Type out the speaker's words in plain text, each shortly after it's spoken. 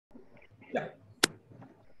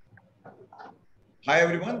Hi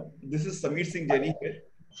everyone, this is Singh Jaini here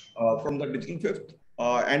from the Digital Fifth,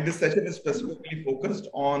 and this session is specifically focused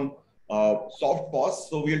on softPOS.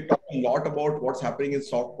 So we'll talk a lot about what's happening in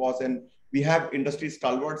softPOS, and we have industry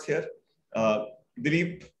stalwarts here, uh,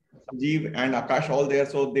 Dilip, Sanjeev, and Akash all there.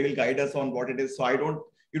 So they will guide us on what it is. So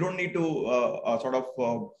you don't need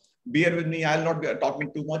to bear with me. I'll not be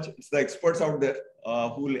talking too much. It's the experts out there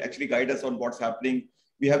who will actually guide us on what's happening.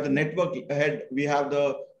 We have the network head. We have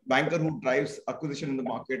the banker who drives acquisition in the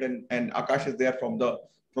market, and Akash is there from the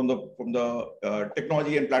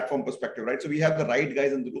technology and platform perspective, right? So we have the right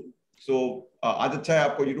guys in the room. So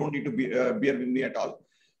Aditya, you don't need to bear with me at all.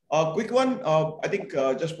 Quick one, I think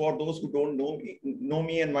just for those who don't know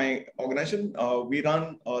me and my organization, we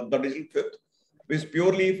run the Digital Fifth, which is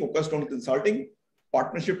purely focused on consulting,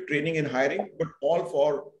 partnership, training, and hiring, but all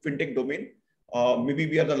for fintech domain. Maybe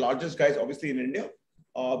we are the largest guys, obviously in India,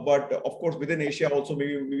 but of course within Asia also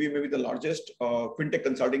maybe the largest fintech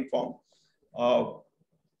consulting firm.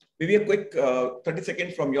 Maybe a quick 30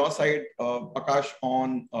 seconds from your side, Akash,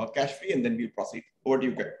 on Cashfree, and then we'll proceed. Over to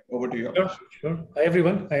you. Over to you. Sure. Hi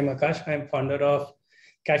everyone. I'm Akash. I'm founder of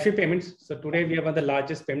Cashfree Payments. So today we are one of the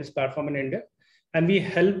largest payments platform in India, and we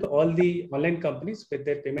help all the online companies with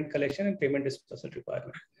their payment collection and payment dispersal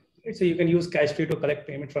requirement. So you can use Cashfree to collect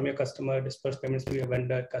payment from your customer, disperse payments to your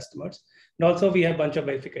vendor customers. And also we have a bunch of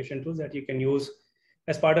verification tools that you can use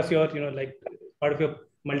as part of your, part of your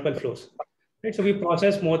multiple flows. Right? So we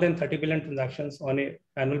process more than 30 billion transactions on an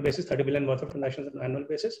annual basis, 30 billion worth of transactions on an annual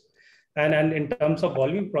basis. And in terms of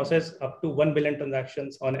volume, process up to 1 billion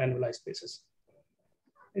transactions on an annualized basis.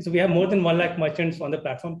 So we have more than 1 lakh merchants on the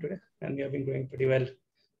platform today, and we have been doing pretty well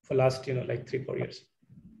for last, like 3-4 years.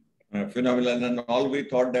 Phenomenal. And all we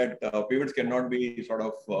thought that payments cannot be sort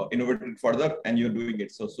of innovated further, and you're doing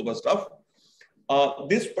it. So super stuff. In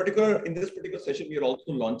this particular session, we are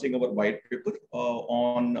also launching our white paper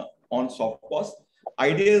on softPOS.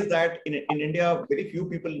 Idea is that in India, very few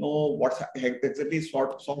people know what's exactly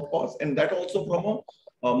softPOS, and that also from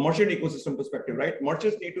a merchant ecosystem perspective, right?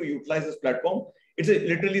 Merchants need to utilize this platform. It's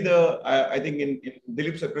literally I think in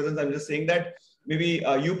Dilip's presence, I'm just saying that maybe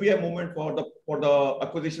a UPI movement for the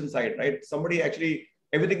acquisition side, right? Somebody actually,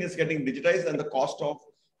 everything is getting digitized and the cost of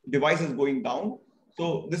device is going down.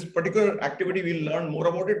 So this particular activity, we'll learn more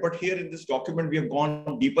about it. But here in this document, we have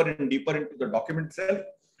gone deeper and deeper into the document itself.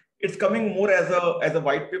 It's coming more as a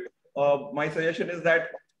white paper. My suggestion is that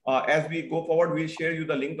as we go forward, we'll share you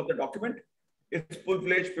the link of the document. It's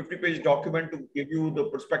full-fledged 50-page document to give you the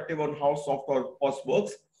perspective on how softPOS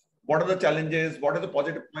works. What are the challenges? What are the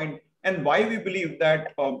positive points? And why we believe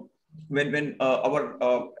that when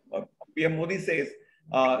our PM Modi says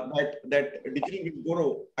that digital will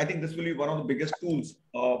grow, I think this will be one of the biggest tools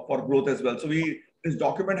for growth as well. So this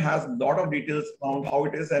document has a lot of details around how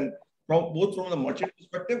it is, and both from the merchant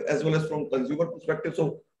perspective as well as from consumer perspective.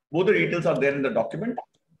 So both the details are there in the document.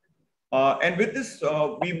 And with this,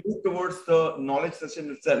 we move towards the knowledge session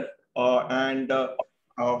itself.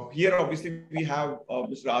 Here, obviously, we have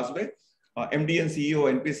Mr. Azbe, MD and CEO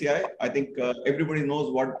NPCI. I think everybody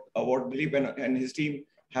knows what Dilip and his team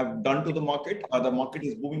have done to the market. The market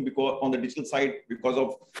is booming because on the digital side because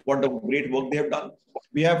of what the great work they have done.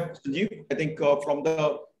 We have Sanjeev. I think from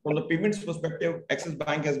the payments perspective, Axis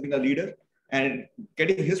Bank has been a leader, and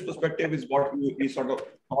getting his perspective is what we sort of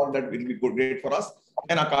thought that will be great for us.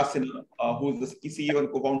 And Akash Sinha, who is the CEO and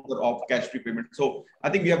co-founder of Cashfree Payment. So I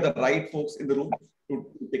think we have the right folks in the room to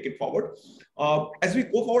take it forward. As we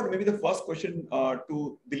go forward, maybe the first question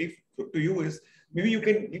to Dilip, to you is, maybe you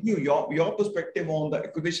can give your perspective on the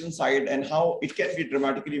acquisition side and how it can be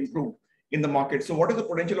dramatically improved in the market. So what is the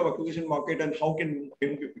potential of acquisition market and how can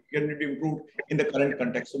it be improved in the current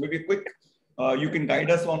context? So maybe a quick, you can guide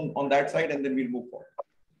us on that side and then we'll move forward.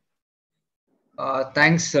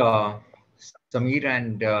 Thanks, Samir,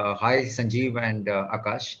 and hi, Sanjeev and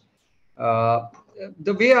Akash.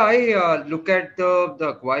 The way I look at the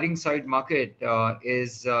acquiring side market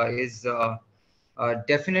is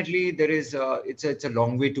definitely there is it's a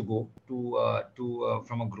long way to go to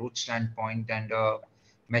from a growth standpoint and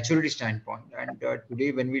maturity standpoint. And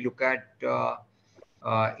today, when we look at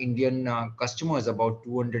Indian customers, about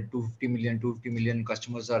 250 million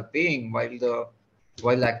customers are paying,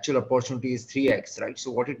 while the actual opportunity is 3x, right? So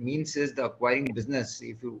what it means is the acquiring business,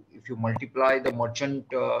 if you multiply the merchant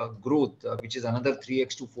growth, which is another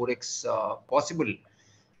 3x to 4x possible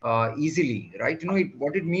easily, right?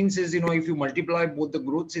 What it means is, if you multiply both the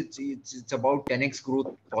growths, it's about 10x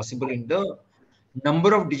growth possible in the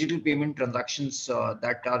number of digital payment transactions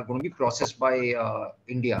that are going to be processed by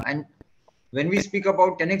India. And when we speak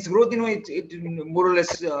about 10x growth, it more or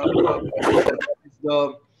less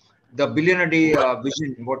the billion a day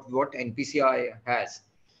vision, what NPCI has.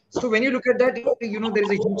 So when you look at that, there is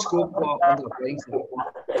a huge scope on the acquiring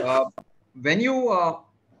side. When you, I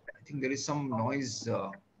think there is some noise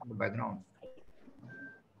in the background.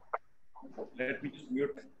 Let me just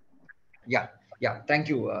mute. Yeah. Thank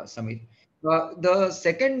you, Samir. The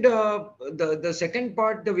second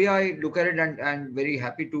part, the way I look at it, and very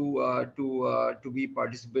happy to be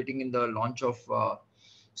participating in the launch of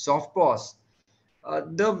softPOS.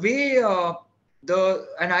 The way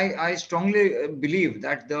I strongly believe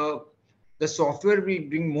that the software will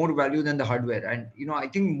bring more value than the hardware, and I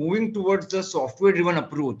think moving towards the software-driven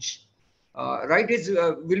approach, right,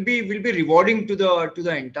 will be rewarding to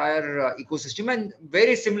the entire ecosystem. And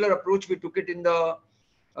very similar approach we took it in the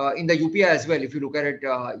UPI as well. If you look at it,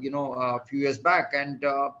 a few years back, and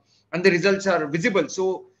the results are visible.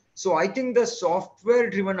 So I think the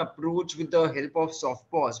software-driven approach with the help of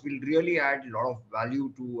softPOS will really add a lot of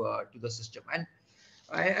value to the system.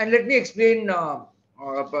 And let me explain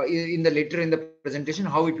later in the presentation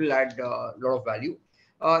how it will add a lot of value.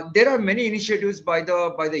 There are many initiatives by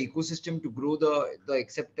the ecosystem to grow the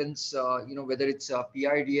acceptance. Whether it's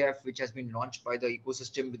PIDF, which has been launched by the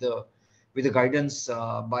ecosystem with the guidance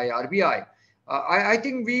by RBI. I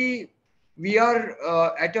think we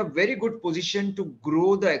are at a very good position to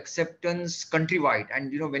grow the acceptance countrywide.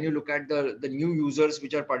 And when you look at the new users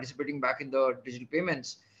which are participating back in the digital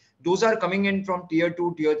payments, those are coming in from tier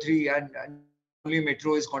 2, tier 3, and not only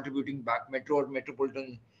metro is contributing back, metro or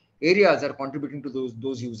metropolitan areas are contributing to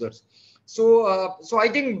those users. So I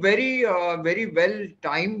think very well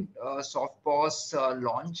timed softPOS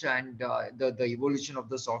launch and the evolution of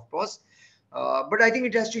the softPOS. But I think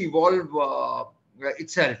it has to evolve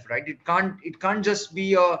itself, right? It can't just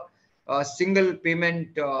be a single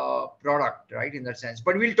payment product, right? In that sense.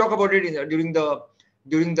 But we'll talk about it during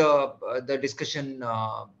the discussion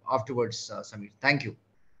afterwards, Samir. Thank you.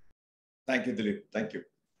 Thank you, Dilip. Thank you.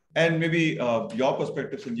 And maybe your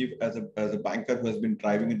perspective, Sanjeev, as a banker who has been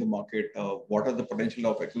driving in the market, what are the potential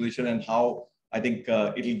of acquisition and how I think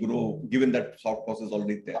it'll grow given that softPOS is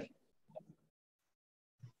already there?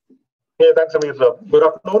 Yeah, thanks, Samir. Good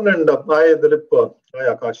afternoon, and hi, Dilip.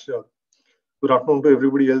 Hi, Akash. Good afternoon to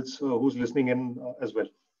everybody else who's listening in as well.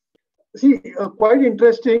 See, quite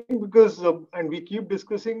interesting because, and we keep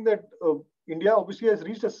discussing that India obviously has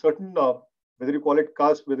reached a certain, whether you call it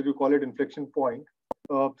cusp, whether you call it inflection point,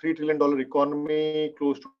 $3 trillion economy,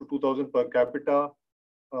 close to 2,000 per capita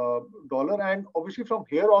dollar. And obviously from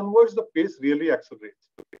here onwards, the pace really accelerates.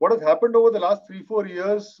 What has happened over the last 3-4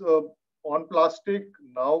 years on plastic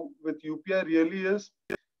now with UPI really is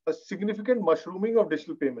a significant mushrooming of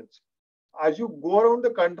digital payments. As you go around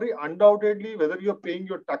the country, undoubtedly, whether you're paying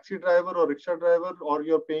your taxi driver or rickshaw driver, or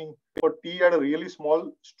you're paying for tea at a really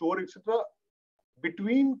small store, etc.,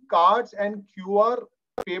 between cards and QR,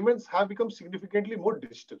 payments have become significantly more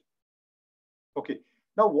digital. Okay.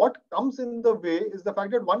 Now, what comes in the way is the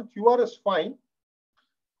fact that one, QR is fine.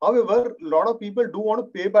 However, a lot of people do want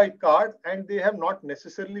to pay by card, and they have not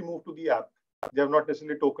necessarily moved to the app. They have not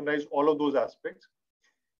necessarily tokenized all of those aspects.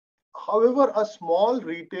 However, a small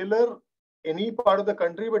retailer, any part of the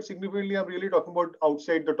country, but significantly, I'm really talking about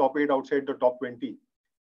outside the top 8, outside the top 20.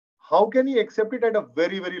 How can he accept it at a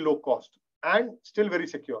very, very low cost and still very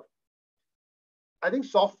secure? I think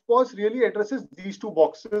softPOS really addresses these two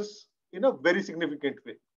boxes in a very significant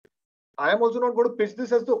way. I am also not going to pitch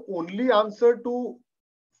this as the only answer to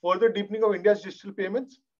further deepening of India's digital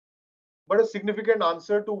payments, but a significant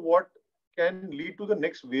answer to what can lead to the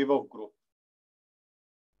next wave of growth.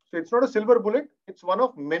 So it's not a silver bullet. It's one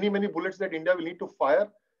of many, many bullets that India will need to fire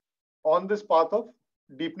on this path of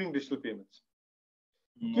deepening digital payments.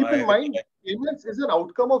 Keep in mind, payments is an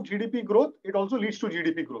outcome of GDP growth. It also leads to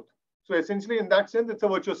GDP growth. So essentially, in that sense, it's a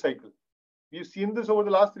virtuous cycle. We've seen this over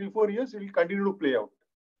the last 3-4 years. It will continue to play out.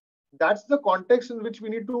 That's the context in which we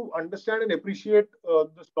need to understand and appreciate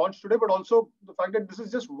this launch today, but also the fact that this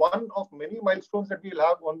is just one of many milestones that we'll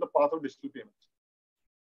have on the path of digital payments.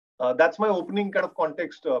 That's my opening kind of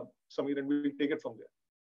context, Samir, and we'll take it from there.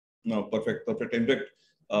 No, perfect. In fact,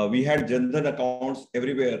 we had Jan Dhan accounts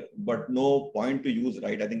everywhere, but no point to use,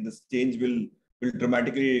 right? I think this change will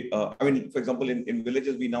dramatically, for example, in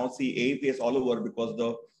villages, we now see AAPS all over because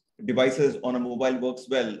the devices on a mobile works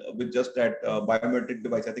well with just that biometric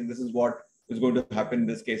device. I think this is what is going to happen in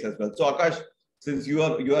this case as well. So Akash, since you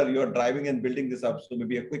are driving and building this up, so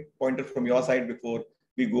maybe a quick pointer from your side before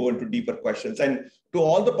we go into deeper questions. And to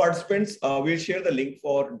all the participants, we'll share the link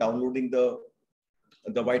for downloading the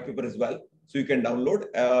white paper as well. So you can download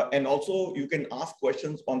and also you can ask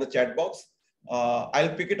questions on the chat box.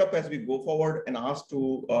 I'll pick it up as we go forward and ask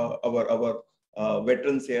to our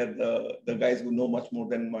veterans here, the guys who know much more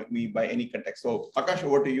than me by any context. So Akash,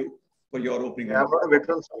 over to you for your opening. Yeah, I'm not a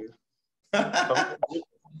veteran, sorry.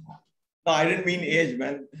 No, I didn't mean age,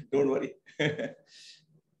 man. Don't worry.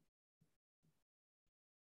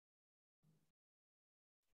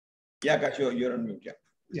 Yeah, Akash, you're on mute. Yeah.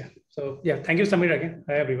 Yeah. So yeah, thank you, Samir, again.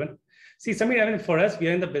 Hi, everyone. See, Samir, I mean, for us, we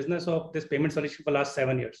are in the business of this payment solution for the last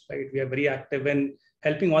 7 years, right? We are very active in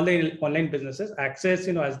helping all the online businesses access,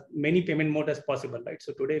 as many payment modes as possible, right?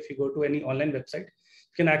 So today, if you go to any online website,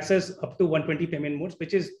 you can access up to 120 payment modes,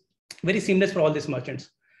 which is very seamless for all these merchants,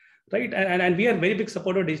 right? And we are very big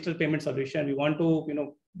supporter of digital payment solution. We want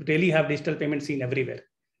to, really have digital payment seen everywhere,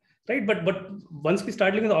 right? But once we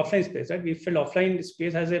start looking at the offline space, right, we feel offline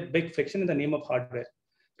space has a big friction in the name of hardware.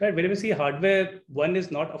 Right, whenever we see hardware, one is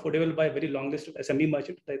not affordable by a very long list of SMB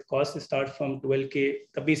merchant. The cost starts from 12K,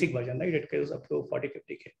 the basic version, right? It goes up to 40,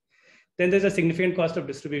 50K. Then there's a significant cost of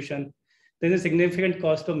distribution. There's a significant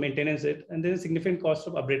cost of maintenance it, and there's a significant cost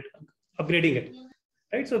of upgrading it,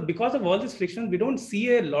 right? So because of all these frictions, we don't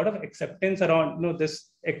see a lot of acceptance around, this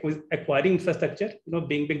acquiring infrastructure,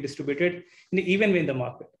 being distributed in an even way in the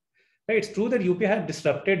market, right? It's true that UPI has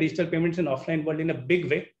disrupted digital payments in offline world in a big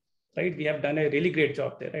way. Right, we have done a really great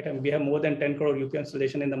job there, right? And we have more than 10 crore UPI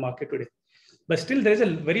installation in the market today. But still, there is a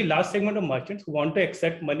very large segment of merchants who want to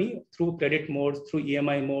accept money through credit modes, through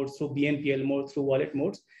EMI modes, through BNPL modes, through wallet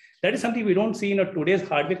modes. That is something we don't see in today's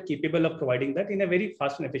hardware capable of providing that in a very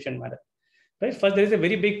fast and efficient manner. Right? First, there is a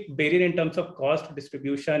very big barrier in terms of cost,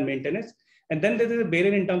 distribution, maintenance, and then there is a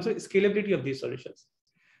barrier in terms of scalability of these solutions.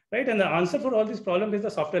 Right? And the answer for all these problems is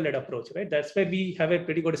the software-led approach. Right? That's where we have a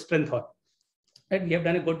pretty good strength on. Right? We have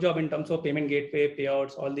done a good job in terms of payment gateway,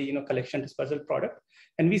 payouts, all the collection dispersal product.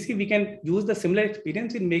 And we see we can use the similar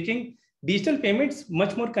experience in making digital payments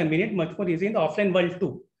much more convenient, much more easy in the offline world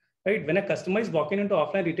too. Right? When a customer is walking into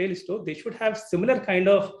offline retail store, they should have similar kind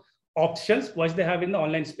of options which they have in the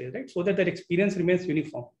online space, right? So that their experience remains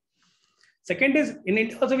uniform. Second is, in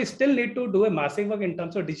India also, we still need to do a massive work in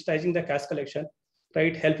terms of digitizing the cash collection,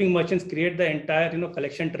 right? Helping merchants create the entire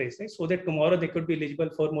collection trace, right? So that tomorrow they could be eligible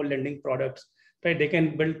for more lending products. Right, they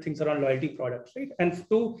can build things around loyalty products, right? And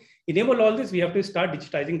to enable all this, we have to start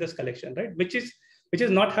digitizing this collection, right? Which is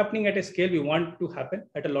not happening at a scale we want to happen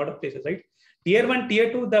at a lot of places, right? Tier 1,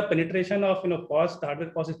 Tier 2, the penetration of POS, the hardware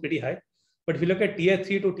POS is pretty high. But if you look at Tier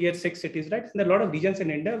 3 to Tier 6 cities, right, there are a lot of regions in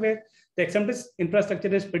India where the acceptance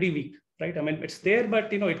infrastructure is pretty weak, right? I mean, it's there,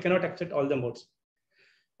 but it cannot accept all the modes.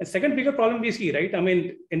 The second bigger problem we see, right? I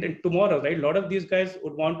mean, in tomorrow, right? A lot of these guys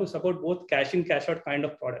would want to support both cash in, cash out kind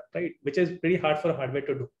of product, right? Which is pretty hard for hardware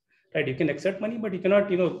to do, right? You can accept money, but you cannot,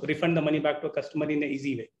 refund the money back to a customer in an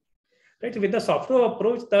easy way, right? So with the software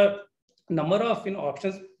approach, the number of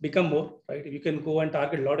options become more, right? You can go and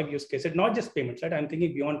target a lot of use cases, not just payments, right? I'm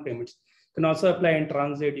thinking beyond payments. You can also apply in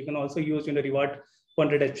transit. You can also use, reward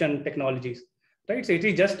fund redemption technologies, right? So it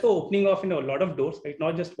is just the opening of, a lot of doors, right?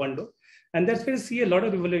 Not just one door. And that's where we see a lot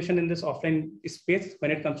of revolution in this offline space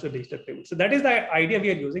when it comes to digital payments. So that is the idea we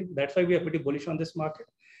are using. That's why we are pretty bullish on this market.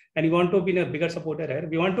 And we want to be a bigger supporter here.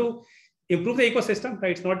 We want to improve the ecosystem,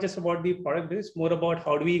 right? It's not just about the product business, it's more about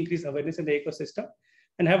how do we increase awareness in the ecosystem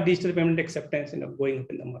and have digital payment acceptance, going up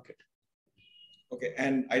in the market. Okay,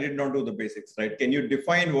 and I did not do the basics, right? Can you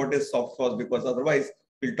define what is softPOS? Because otherwise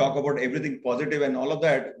we'll talk about everything positive and all of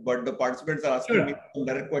that, but the participants are asking me a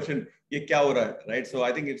direct question, ye kya ho raha hai, right? So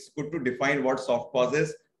I think it's good to define what softPOS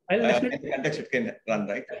is and the context it can run,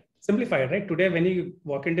 right? Simplify it, right? Today, when you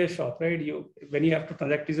walk into a shop, right, when you have to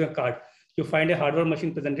transact using a card, you find a hardware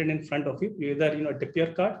machine presented in front of you. You either dip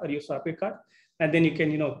your card or you swap your card, and then you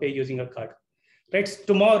can pay using a card. Right?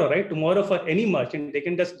 Tomorrow, right? Tomorrow for any merchant, they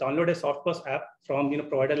can just download a softPOS app from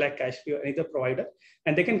provider like Cashfree or any other provider,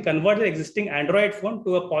 and they can convert the existing Android phone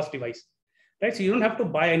to a POS device. Right? So you don't have to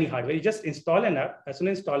buy any hardware. You just install an app. As soon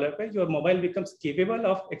as you install an app, your mobile becomes capable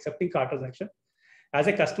of accepting card transaction. As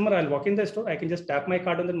a customer, I'll walk in the store. I can just tap my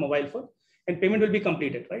card on the mobile phone, and payment will be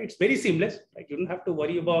completed. Right? It's very seamless. Like you don't have to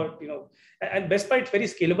worry about And best part, it's very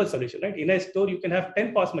scalable solution. Right? In a store, you can have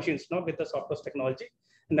 10 POS machines now with the softPOS technology.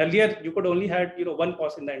 And earlier, you could only have one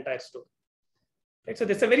POS in the entire store. Right? So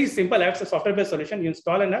it's a very simple app. It's a software-based solution. You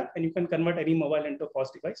install an app, and you can convert any mobile into a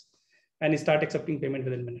POS device, and you start accepting payment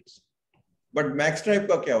within minutes. But MaxStripe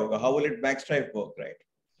ka kya hoga? How will it MaxStripe work, right?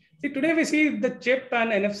 See, today we see the chip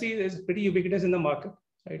and NFC is pretty ubiquitous in the market,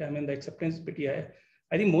 right? I mean, the acceptance is pretty high.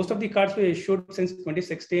 I think most of the cards we issued since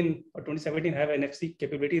 2016 or 2017 have NFC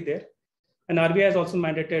capability there. And RBI has also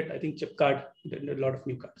mandated, I think, chip card in a lot of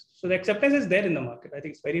new cards. So the acceptance is there in the market. I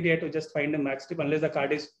think it's very rare to just find a MaxStripe unless the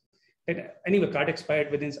card is, anyway, card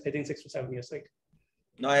expired within, I think, 6 to 7 years, right?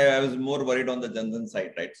 No, I was more worried on the Jansan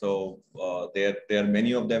side, right? So there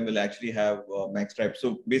many of them will actually have max type.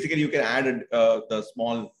 So basically, you can add the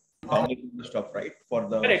small dongle stuff, right? For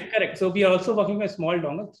the correct. So we are also working with a small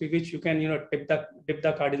dongle through which you can dip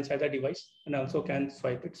the card inside the device and also can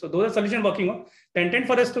swipe it. So those are solution working on. The intent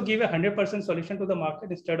for us to give a 100% solution to the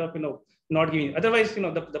market instead of not giving. Otherwise,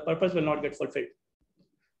 the purpose will not get fulfilled.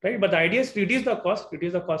 Right, but the idea is reduce the cost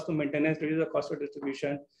of maintenance, reduce the cost of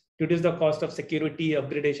distribution, reduce the cost of security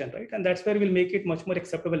upgradation, right? And that's where we'll make it much more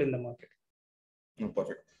acceptable in the market. Oh,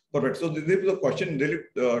 perfect. So the question, really,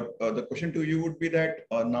 the question to you would be that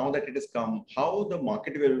now that it has come, how the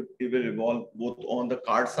market will evolve both on the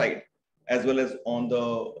card side as well as on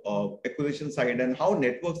the acquisition side, and how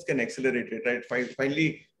networks can accelerate it, right?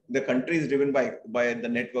 Finally, the country is driven by the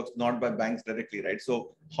networks, not by banks directly, right?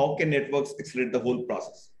 So how can networks accelerate the whole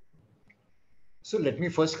process? So let me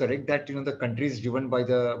first correct that the country is driven by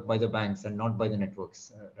the banks and not by the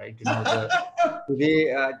networks, right?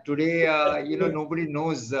 Today nobody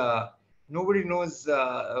knows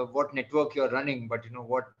what network you're running, but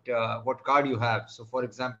what card you have. So for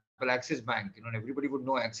example, Axis Bank, everybody would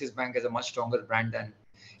know Axis Bank as a much stronger brand than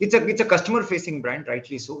it's a customer facing brand,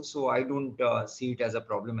 rightly so. So I don't see it as a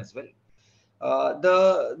problem as well.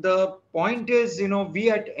 The point is, we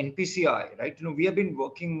at NPCI, right? We have been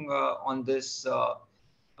working on this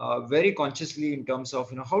very consciously in terms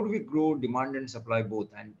of how do we grow demand and supply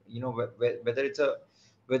both, and whether it's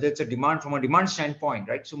a demand from a demand standpoint,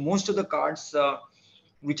 right? So most of the cards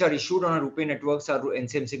which are issued on our RuPay networks are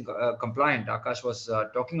NCMC compliant. Akash was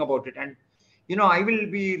talking about it, and I will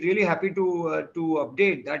be really happy to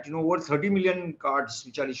update that over 30 million cards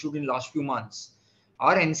which are issued in last few months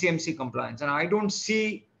are NCMC compliance, and I don't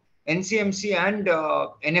see NCMC and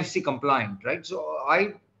NFC compliant, right? So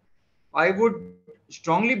I would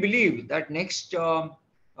strongly believe that next 2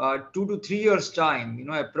 to 3 years time,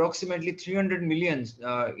 approximately 300 million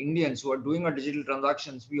Indians who are doing our digital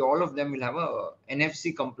transactions, all of them will have a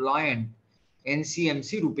NFC compliant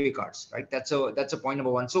NCMC RuPay cards, right? That's a point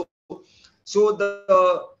number one. So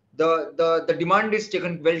the demand is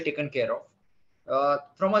well taken care of.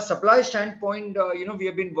 From a supply standpoint, we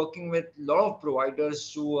have been working with a lot of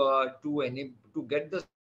providers to get the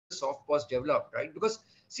softPOS developed, right? Because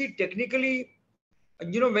see, technically,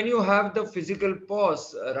 when you have the physical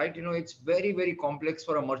POS, right, it's very, very complex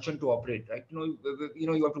for a merchant to operate, right? You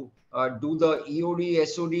have to do the EOD,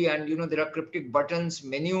 SOD, and there are cryptic buttons,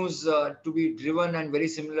 menus to be driven, and very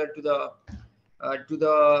similar to the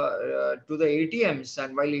ATMs.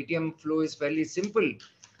 And while ATM flow is fairly simple.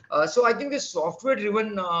 So I think this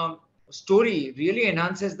software-driven story really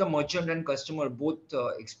enhances the merchant and customer both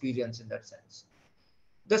experience in that sense.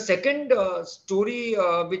 The second story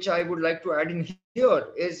which I would like to add in here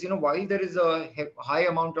is, while there is a high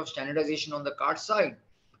amount of standardization on the card side,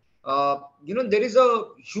 there is a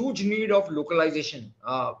huge need of localization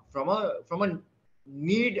from a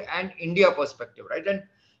need and India perspective, right? And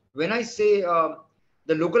when I say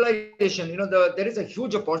the localization, there is a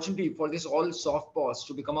huge opportunity for this all softPOS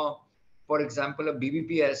to become for example, a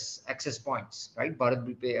BBPS access points, right? Bharat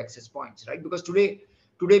Bill Pay access points, right? Because today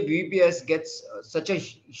BBPS gets such a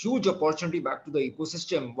huge opportunity back to the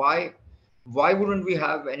ecosystem. Why wouldn't we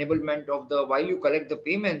have enablement of while you collect the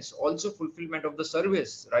payments, also fulfillment of the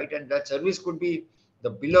service, right? And that service could be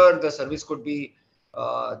the biller, the service could be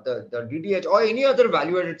the DTH or any other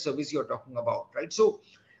value-added service you're talking about, right? So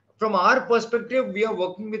from our perspective, we are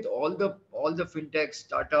working with all the fintech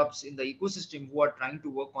startups in the ecosystem who are trying to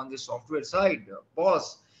work on the software side,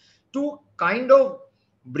 POS, to kind of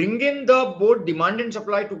bring in the both demand and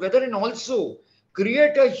supply together, and also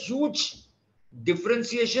create a huge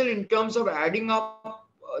differentiation in terms of adding up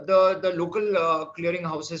the local clearing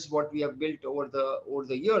houses what we have built over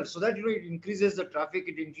the years, so that it increases the traffic,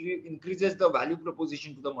 it increases the value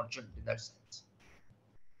proposition to the merchant in that sense.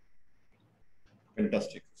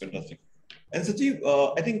 Fantastic. And Sajeev,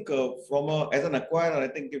 I think as an acquirer, I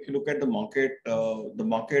think if you look at the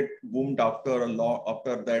market boomed after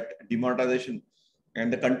that demonetization,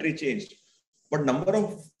 and the country changed, but number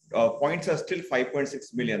of points are still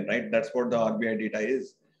 5.6 million, right? That's what the RBI data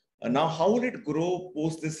is. Now, how will it grow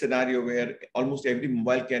post this scenario where almost every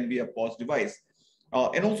mobile can be a POS device?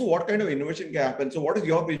 And also, what kind of innovation can happen? So, what is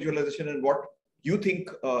your visualization, and what you think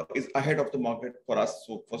is ahead of the market for us?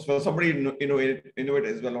 So, for somebody innovate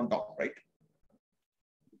as well on top, right?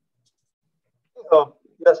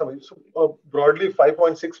 Yes, Samir. So broadly,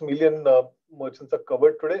 5.6 million merchants are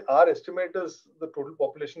covered today. Our estimate is the total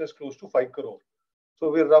population is close to 5 crore.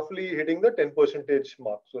 So we're roughly hitting the 10%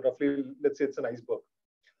 mark. So roughly, let's say it's an iceberg.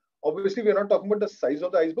 Obviously, we're not talking about the size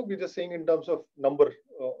of the iceberg. We're just saying in terms of number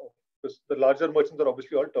of because the larger merchants are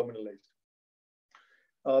obviously all terminalized.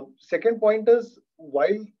 Second point is,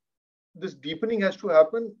 while this deepening has to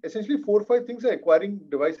happen, essentially 4 or 5 things an acquiring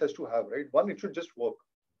device has to have, right? One, it should just work.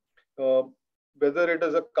 Whether it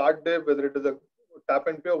is a card debt, whether it is a tap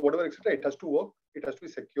and pay or whatever, etc., it has to work. It has to be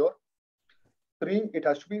secure. 3, it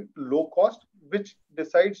has to be low cost, which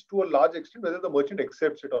decides to a large extent whether the merchant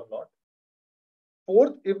accepts it or not.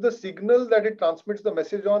 4th, if the signal that it transmits the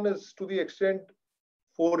message on is to the extent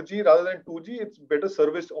 4G rather than 2G, it's better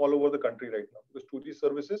serviced all over the country right now, because 2G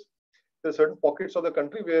services, there are certain pockets of the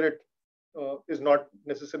country where it is not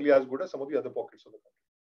necessarily as good as some of the other pockets of the country.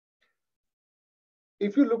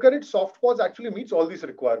 If you look at it, softPOS actually meets all these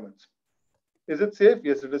requirements. Is it safe?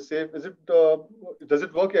 Yes, it is safe. Is it? Does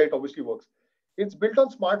it work? Yeah, it obviously works. It's built on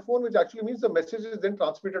smartphone, which actually means the message is then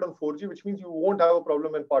transmitted on 4G, which means you won't have a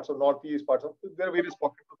problem in parts of Northeast, there are various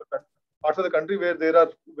pockets of the country, parts of the country where there are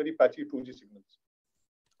very patchy 2G signals.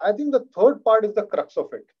 I think the third part is the crux of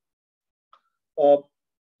it.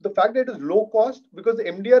 The fact that it is low cost, because the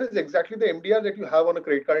MDR is exactly the MDR that you have on a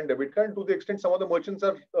credit card and debit card. And to the extent some of the merchants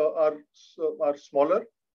are smaller,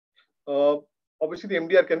 obviously the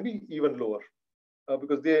MDR can be even lower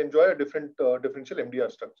because they enjoy a differential MDR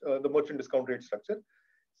structure, the merchant discount rate structure.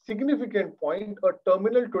 Significant point: a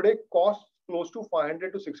terminal today costs close to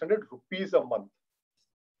 500 to 600 rupees a month.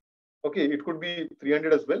 Okay, it could be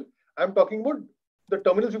 300 as well. I'm talking about the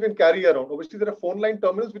terminals you can carry around. Obviously, there are phone line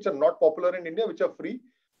terminals which are not popular in India, which are free,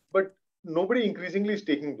 but nobody increasingly is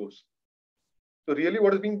taking those. So really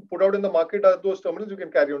what is being put out in the market are those terminals you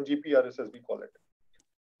can carry on, GPRS as we call it.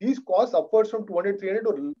 These costs upwards from 200, 300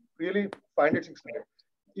 or really 500, 600.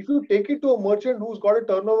 If you take it to a merchant who's got a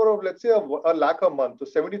turnover of, let's say, a lakh a month, so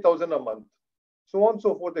 70,000 a month, so on and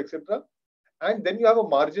so forth, etc., and then you have a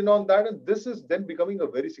margin on that, and this is then becoming a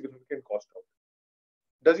very significant cost out.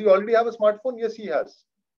 Does he already have a smartphone? Yes, he has.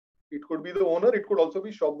 It could be the owner. It could also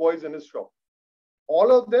be shop boys in his shop.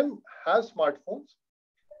 All of them have smartphones.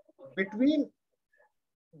 Between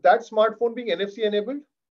that smartphone being NFC enabled,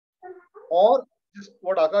 or just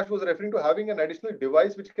what Akash was referring to, having an additional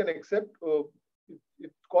device which can accept,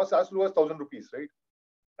 it costs as low as 1,000 rupees, right?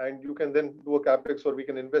 And you can then do a capex, or we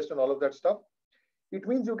can invest in all of that stuff. It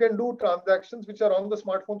means you can do transactions which are on the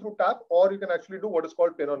smartphone through tap, or you can actually do what is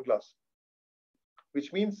called pen on glass,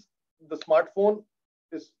 which means the smartphone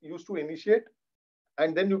is used to initiate,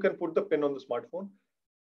 and then you can put the pin on the smartphone.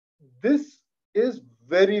 This is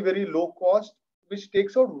very, very low cost, which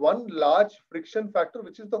takes out one large friction factor,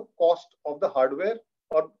 which is the cost of the hardware,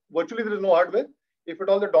 or virtually there is no hardware. If at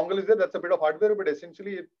all the dongle is there, that's a bit of hardware, but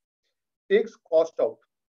essentially it takes cost out.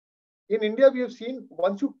 In India, we have seen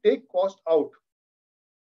once you take cost out,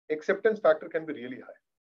 acceptance factor can be really high.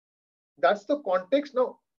 That's the context.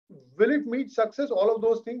 Now, will it meet success? All of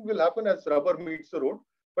those things will happen as rubber meets the road.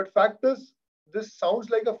 But fact is, this sounds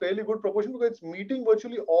like a fairly good proportion because it's meeting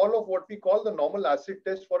virtually all of what we call the normal acid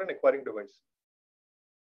test for an acquiring device.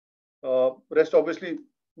 Rest, obviously,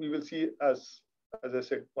 we will see as I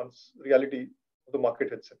said, once reality of the market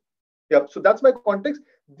hits in. Yeah, so that's my context.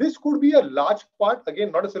 This could be a large part,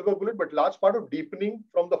 again, not a silver bullet, but large part of deepening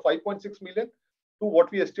from the 5.6 million to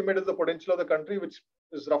what we estimate is the potential of the country, which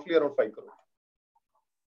is roughly around 5 crore.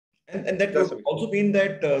 And that would also mean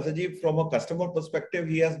that, Sanjeev, from a customer perspective,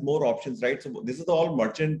 he has more options, right? So this is all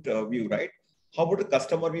merchant view, right? How about the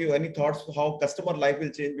customer view? Any thoughts how customer life will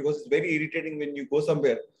change? Because it's very irritating when you go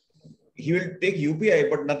somewhere. He will take UPI,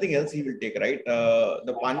 but nothing else he will take, right?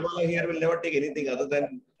 The panwala here will never take anything other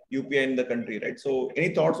than UPI in the country, right? So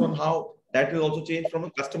any thoughts on how that will also change from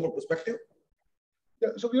a customer perspective? Yeah,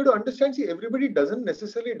 so we have to understand, see, everybody doesn't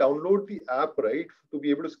necessarily download the app, right, to be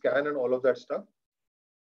able to scan and all of that stuff.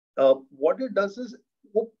 What it does is,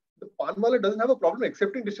 the panwala doesn't have a problem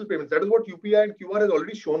accepting digital payments. That is what UPI and QR has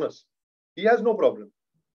already shown us. He has no problem.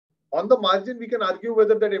 On the margin, we can argue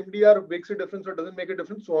whether that MDR makes a difference or doesn't make a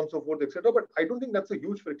difference, so on and so forth, etc. But I don't think that's a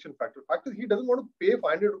huge friction factor. Fact is, he doesn't want to pay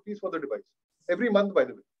 500 rupees for the device every month, by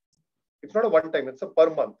the way. It's not a one time, it's a per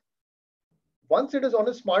month. Once it is on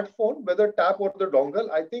a smartphone, whether tap or the dongle,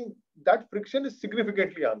 I think that friction is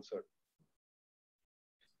significantly answered.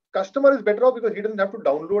 Customer is better off because he doesn't have to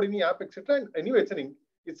download any app, etc. And anyway,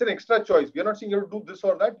 it's an extra choice. We are not saying you have to do this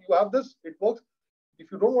or that. You have this, it works.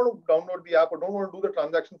 If you don't want to download the app or don't want to do the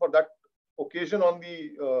transaction for that occasion on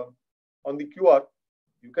the QR,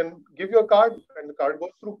 you can give your card and the card goes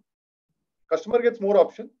through. Customer gets more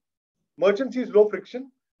option. Merchant sees low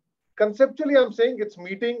friction. Conceptually, I'm saying it's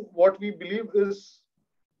meeting what we believe is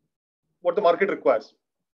what the market requires.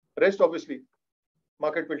 Rest, obviously,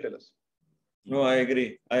 market will tell us. No, I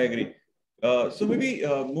agree. So maybe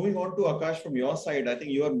moving on to Akash from your side, I think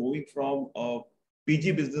you are moving from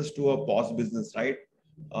PG business to a POS business, right?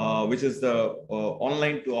 Which is the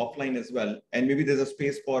online to offline as well. And maybe there's a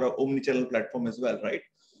space for an omni-channel platform as well, right?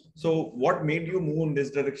 So what made you move in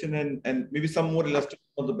this direction, and maybe some more illustration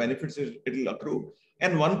of the benefits it'll accrue?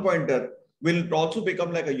 And one pointer, will it also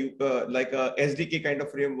become like a SDK kind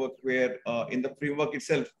of framework where in the framework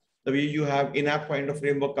itself, the way you have in-app kind of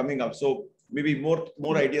framework coming up. So maybe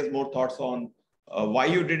more ideas, more thoughts on why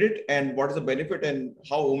you did it and what is the benefit and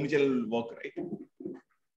how omnichannel will work, right?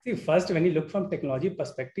 See, first, when you look from technology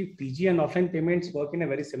perspective, PG and offline payments work in a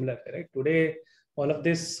very similar way, right? Today, all of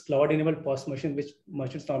this cloud-enabled POS machine, which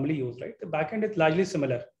merchants normally use, right? The backend is largely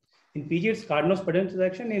similar. In PG, it's card not present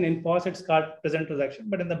transaction. In POS, it's card present transaction.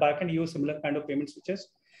 But in the backend, you use similar kind of payment switches,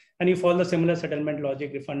 and you follow the similar settlement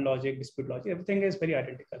logic, refund logic, dispute logic. Everything is very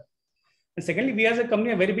identical. And secondly, we as a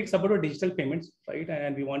company are very big supporter of digital payments, right?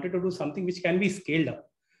 And we wanted to do something which can be scaled up,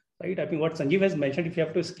 right? I think what Sanjeev has mentioned, if you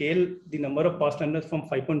have to scale the number of POS terminals from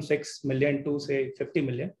 5.6 million to say 50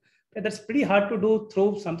 million, that's pretty hard to do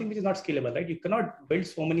through something which is not scalable, right? You cannot build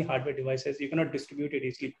so many hardware devices. You cannot distribute it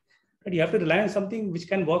easily. But you have to rely on something which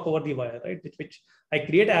can work over the wire, right? Which I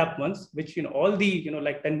create an app once, which all the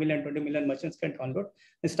like 10 million, 20 million merchants can download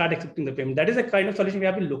and start accepting the payment. That is a kind of solution we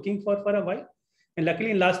have been looking for a while. And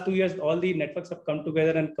luckily, in the last 2 years, all the networks have come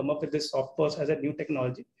together and come up with this softPOS as a new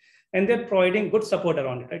technology. And they're providing good support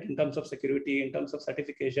around it, right? In terms of security, in terms of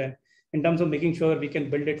certification, in terms of making sure we can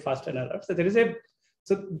build it faster and alerts. So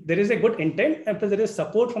there is a good intent, and there is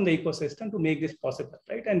support from the ecosystem to make this possible,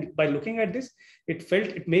 right? And by looking at this,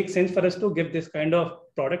 it makes sense for us to give this kind of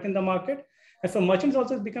product in the market. And for merchants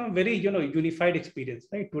also, it's become a very unified experience,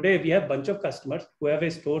 right? Today, we have a bunch of customers who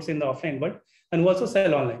have stores in the offline world and who also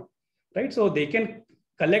sell online, right? So they can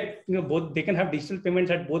collect, both, they can have digital payments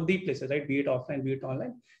at both the places, right? Be it offline, be it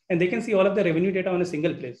online. And they can see all of the revenue data on a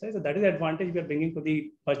single place, right? So that is the advantage we are bringing to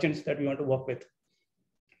the merchants that we want to work with.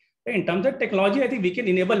 In terms of technology, I think we can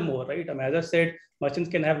enable more, right? As I said,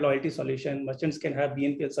 merchants can have loyalty solution, merchants can have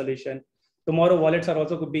BNPL solution. Tomorrow, wallets are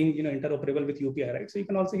also being interoperable with UPI, right? So you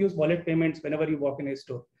can also use wallet payments whenever you walk in a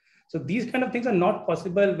store. So these kind of things are not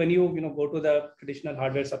possible when you go to the traditional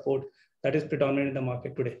hardware support that is predominant in the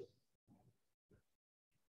market today.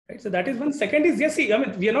 Right, so that is one. Second is, yes, see,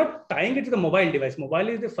 we are not tying it to the mobile device. Mobile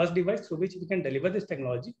is the first device through which we can deliver this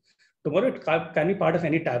technology. Tomorrow, it can be part of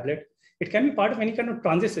any tablet. It can be part of any kind of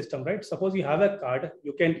transit system, right? Suppose you have a card,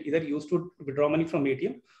 you can either use to withdraw money from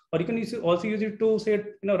ATM, or you can also use it to say,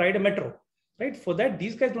 ride a metro, right? For that,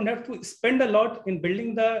 these guys don't have to spend a lot in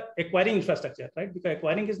building the acquiring infrastructure, right? Because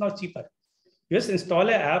acquiring is now cheaper. You just install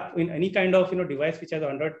an app in any kind of device which has an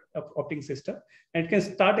Android operating system, and it can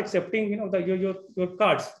start accepting your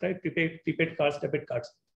cards, right? Prepaid cards, debit cards,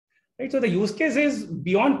 right? So the use case is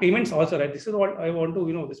beyond payments also, right? This is what I want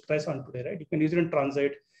to stress on today, right? You can use it in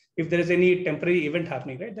transit. If there is any temporary event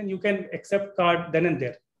happening, right, then you can accept card then and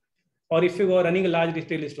there. Or if you are running a large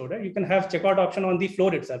retail store, right, you can have checkout option on the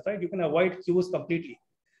floor itself, right? You can avoid queues completely.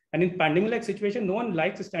 And in pandemic-like situation, no one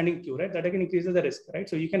likes a standing queue, right? That again increases the risk, right?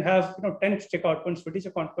 So you can have 10 checkout points, 20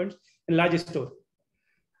 checkout points in large store,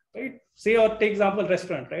 right? Say, or take example,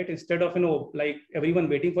 restaurant, right? Instead of like everyone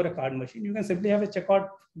waiting for a card machine, you can simply have a checkout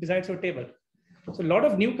besides your table. So a lot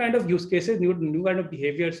of new kind of use cases, new kind of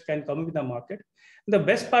behaviors can come with the market. The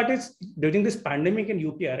best part is during this pandemic and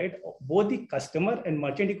UPI, right? Both the customer and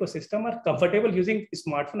merchant ecosystem are comfortable using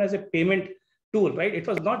smartphone as a payment tool, right? It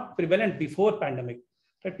was not prevalent before pandemic,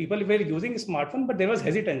 right? People were using smartphone, but there was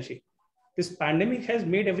hesitancy. This pandemic has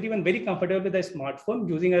made everyone very comfortable with a smartphone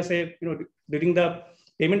using as a, during the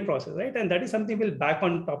payment process, right? And that is something we'll back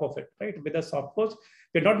on top of it, right? With the softPOS,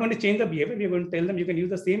 we're not going to change the behavior. We're going to tell them you can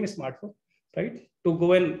use the same smartphone, right? To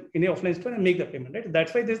go in an offline store and make the payment, right?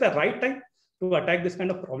 That's why this is the right time to attack this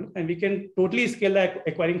kind of problem. And we can totally scale the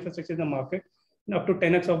acquiring infrastructure in the market up to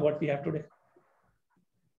 10x of what we have today.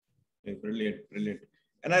 Okay, brilliant, brilliant.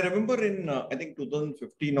 And I remember in, I think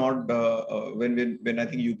 2015 odd, when I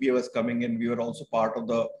think UPI was coming in, we were also part of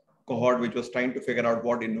the cohort, which was trying to figure out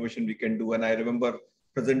what innovation we can do. And I remember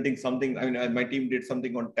presenting something, my team did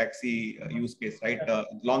something on taxi use case, right?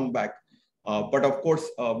 Long back. But of course,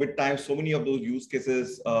 with time, so many of those use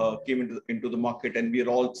cases came into the market, and we are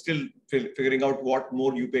all still figuring out what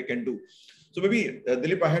more UPI can do. So maybe,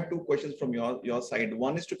 Dilip, I had two questions from your side.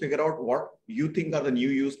 One is to figure out what you think are the new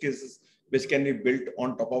use cases which can be built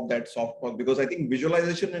on top of that softPOS, because I think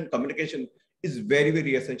visualization and communication is very,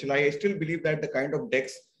 very essential. I still believe that the kind of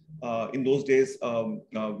decks in those days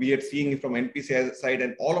we are seeing from NPC side,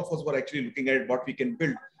 and all of us were actually looking at what we can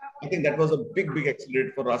build. I think that was a big, big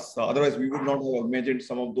accelerator for us. Otherwise, we would not have imagined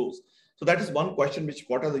some of those. So that is one question,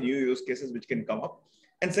 what are the new use cases which can come up?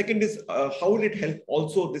 And second is how will it help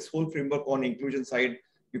also this whole framework on inclusion side,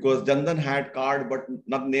 because Jandan had card but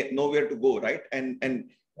nowhere to go, right? And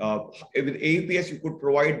with AEPS you could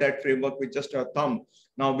provide that framework with just a thumb.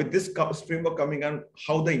 Now with this framework coming on,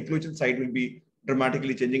 how the inclusion side will be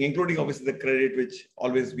dramatically changing, including obviously the credit, which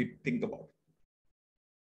always we think about.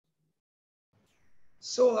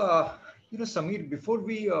 So Samir, before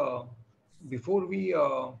we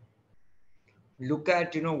look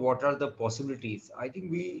at what are the possibilities, I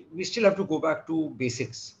think we still have to go back to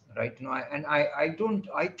basics, right? I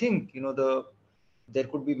think there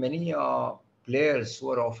could be many players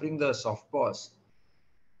who are offering the softPOS,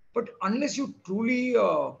 but unless you truly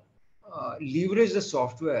leverage the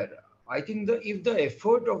software, I think if the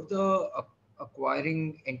effort of the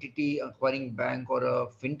acquiring entity, acquiring bank or a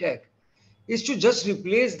fintech is to just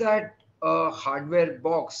replace that hardware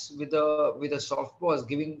box with a softPOS,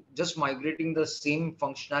 just migrating the same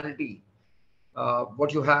functionality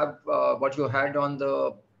what you had on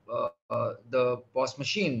the POS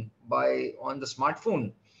machine on the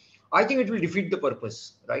smartphone, I think it will defeat the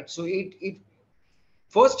purpose, right? So it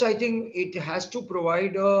first, I think it has to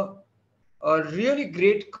provide a really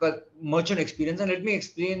great merchant experience. And let me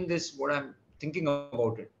explain this, what I'm thinking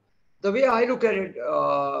about it. The way I look at it,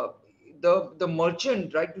 the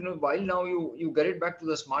merchant, right? While now you get it back to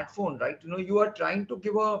the smartphone, right? You are trying to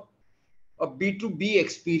give a B2B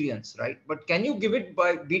experience, right? But can you give it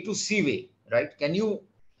by B2C way, right? Can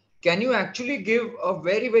you actually give a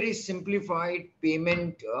very, very simplified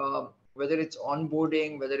payment, whether it's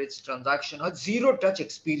onboarding, whether it's transaction, a zero touch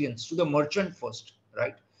experience to the merchant first,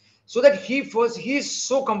 right? So that he's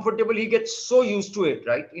so comfortable, he gets so used to it,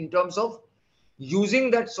 right? In terms of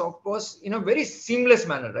using that softPOS in a very seamless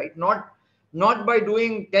manner, right? Not by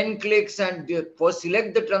doing 10 clicks and first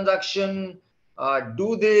select the transaction,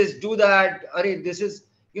 do this, do that. This is,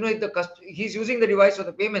 he's using the device for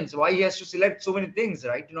the payments. Why he has to select so many things,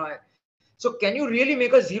 right? So can you really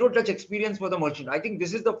make a zero touch experience for the merchant? I think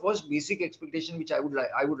this is the first basic expectation which I would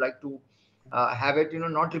like to have it,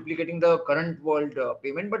 not replicating the current world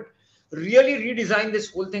payment, but really redesign this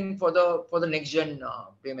whole thing for the next gen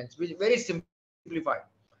payments, which is very simplified.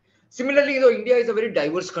 Similarly, India is a very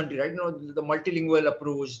diverse country, right? The multilingual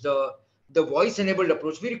approach, the voice enabled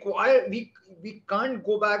approach. We can't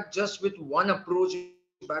go back just with one approach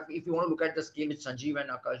back. If you want to look at the scale which Sanjeev and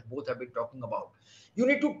Akash both have been talking about, you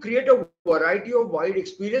need to create a variety of wide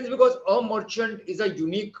experience, because a merchant is a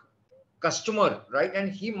unique customer, right?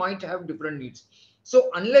 And he might have different needs. So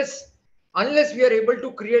unless we are able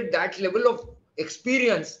to create that level of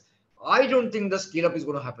experience, I don't think the scale up is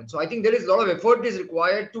going to happen. So I think there is a lot of effort is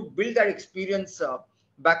required to build that experience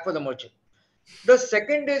back for the merchant. The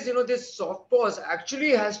second is, this softPOS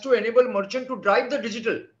actually has to enable merchant to drive the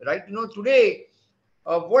digital, right? Today,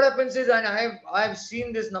 what happens is, and I have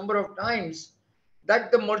seen this number of times,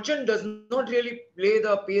 that the merchant does not really play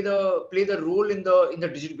the role in the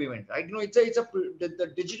digital payment, right?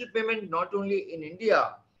 The digital payment, not only in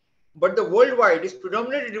India but the worldwide, is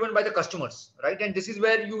predominantly driven by the customers, right? And this is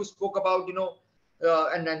where you spoke about, and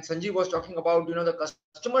Sanjeev was talking about, the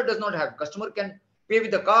customer can pay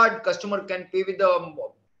with the card, customer can pay with the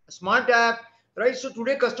smart app, right? So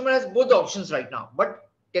today customer has both the options right now. But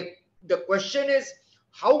the question is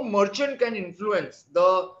how merchant can influence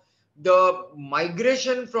the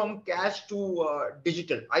migration from cash to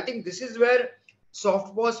digital. I think this is where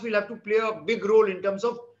softPOS will have to play a big role in terms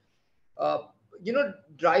of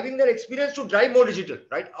driving their experience to drive more digital,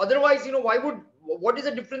 right? Otherwise, what is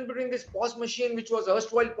the difference between this POS machine, which was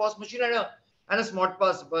erstwhile POS machine, and a smart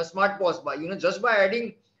POS by just by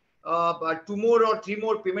adding 2 more or 3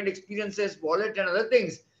 more payment experiences, wallet and other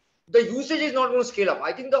things, the usage is not going to scale up.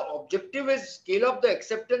 I think the objective is scale up the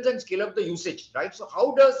acceptance and scale up the usage, right? So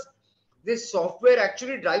how does this software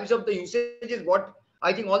actually drives up the usage is what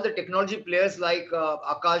I think all the technology players like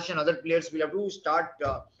Akash and other players will have to start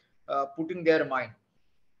putting their mind.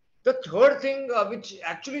 The third thing which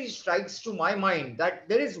actually strikes to my mind, that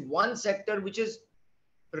there is one sector which is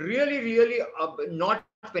really not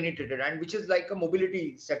penetrated, and which is like a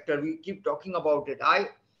mobility sector. We keep talking about it.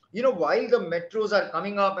 While the metros are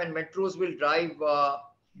coming up and metros will drive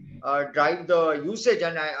the usage,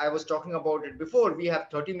 and I was talking about it before, we have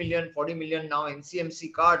 30 million, 40 million now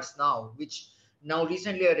NCMC cards now, which now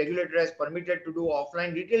recently a regulator has permitted to do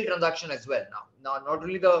offline retail transaction as well now not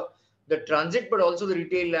only the transit but also the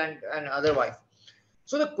retail and otherwise.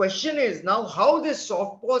 So the question is now how this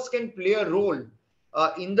softPOS can play a role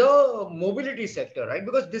in the mobility sector, right?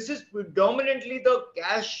 Because this is predominantly the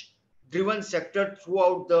cash driven sector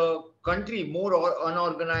throughout the country, more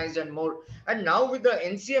unorganized and more. And now with the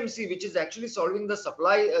NCMC, which is actually solving the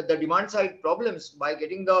supply, the demand side problems by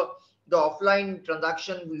getting the offline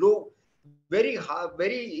transaction low, very high,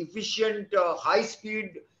 very efficient, high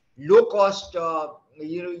speed, low cost.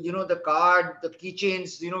 The card, the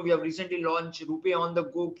keychains. We have recently launched Rupee on the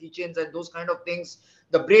go keychains and those kind of things.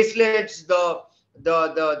 The bracelets, the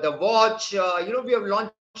watch. We have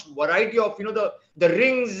launched variety of the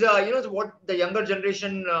rings. What the younger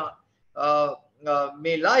generation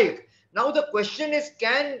may like. Now the question is,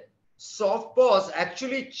 can softPOS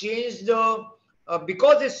actually change the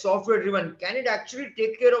because it's software driven, can it actually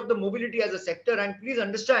take care of the mobility as a sector? And please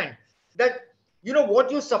understand that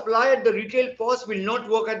what you supply at the retail POS will not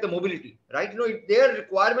work at the mobility, right? Their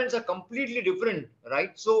requirements are completely different,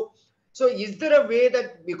 right? So is there a way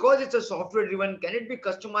that because it's a software driven, can it be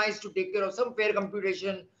customized to take care of some fare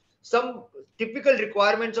computation, some typical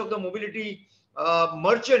requirements of the mobility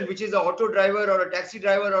merchant, which is an auto driver or a taxi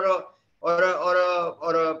driver or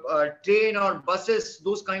a train or buses,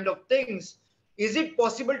 those kind of things? Is it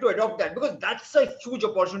possible to adopt that? Because that's a huge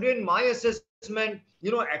opportunity. In my assessment,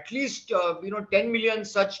 at least 10 million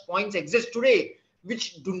such points exist today,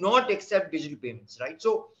 which do not accept digital payments, right?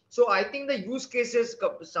 So I think the use cases,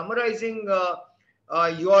 summarizing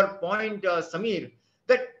your point, Samir,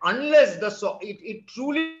 that unless it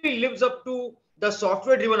truly lives up to the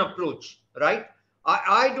software driven approach, right?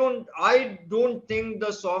 I don't think the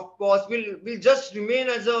softPOS will just remain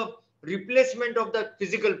as a replacement of the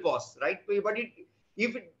physical POS, right? But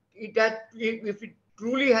if it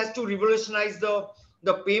truly has to revolutionize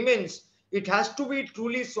the payments, it has to be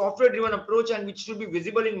truly software driven approach, and which should be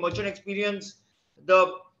visible in merchant experience,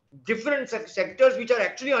 the different sectors which are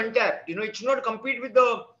actually untapped. It should not compete with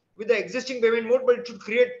the existing payment mode, but it should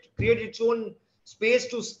create its own space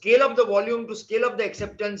to scale up the volume, to scale up the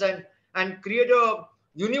acceptance, and create a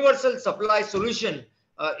universal supply solution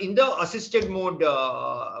in the assisted mode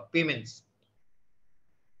payments.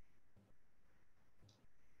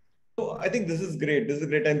 So I think this is great. This is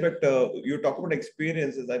great. In fact, you talk about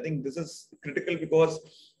experiences. I think this is critical because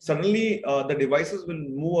suddenly the devices will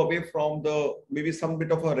move away from maybe some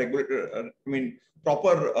bit of a regular,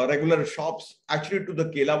 proper regular shops actually to the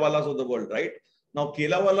Kelawalas of the world, right? Now,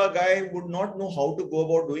 Kelawala guy would not know how to go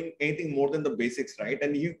about doing anything more than the basics, right?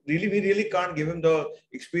 And we really can't give him the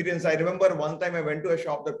experience. I remember one time I went to a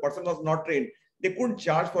shop, the person was not trained. They couldn't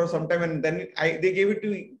charge for some time, and then they gave it to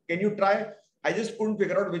me. Can you try? I just couldn't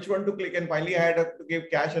figure out which one to click, and finally I had to give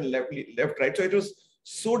cash and left, right. So it was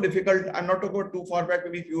so difficult. I'm not talking about too far back,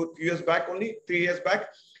 maybe few years back, only 3 years back.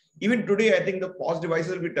 Even today, I think the POS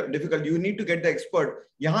devices will be difficult. You need to get the expert.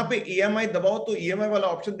 यहाँ पे EMI दबाओ तो EMI वाला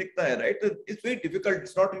option दिखता है, right? It's very difficult.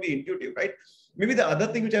 It's not really intuitive, right? Maybe the other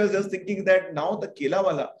thing which I was just thinking is that now the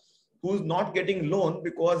Kelawala, who's not getting loan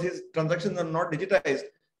because his transactions are not digitized,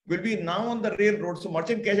 will be now on the railroad. So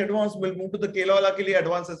merchant cash advance will move to the Kelawala ke liye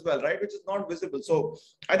advance as well, right? Which is not visible. So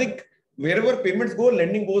I think wherever payments go,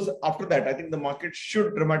 lending goes after that. I think the market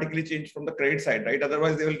should dramatically change from the credit side, right?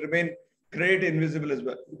 Otherwise, they will remain credit invisible as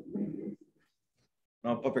well.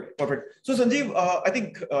 Perfect. So Sanjeev, I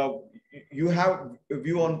think you have a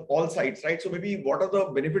view on all sides, right? So maybe what are the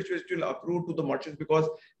benefits which will accrue to the merchants, because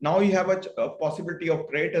now you have a possibility of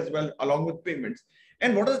credit as well along with payments.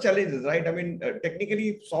 And what are the challenges, right? I mean,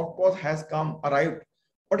 technically softPOS has arrived,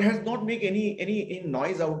 but has not made any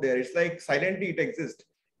noise out there. It's like silently it exists,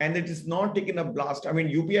 and it is not taking a blast. I mean,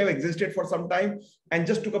 UPI existed for some time and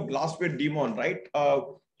just took a blast with Demon, right?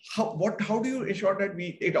 How do you ensure that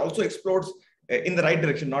it also explodes in the right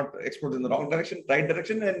direction, not explodes in the wrong direction, right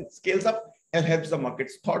direction, and scales up and helps the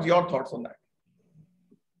markets? Your thoughts on that?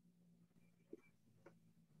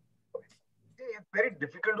 It's very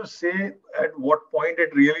difficult to say at what point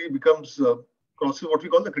it really becomes crosses what we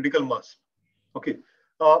call the critical mass. Okay.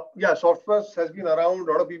 Yeah, softPOS has been around.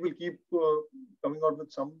 A lot of people keep coming out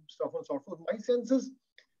with some stuff on softPOS. My sense is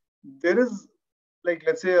there is, like,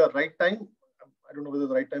 let's say, a right time. I don't know whether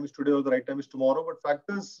the right time is today or the right time is tomorrow, but fact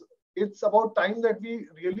is, it's about time that we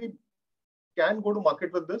really can go to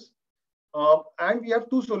market with this. And we have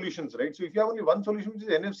two solutions, right? So if you have only one solution, which is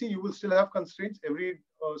NFC, you will still have constraints. Every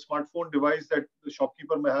smartphone device that the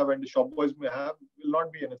shopkeeper may have and the shop boys may have will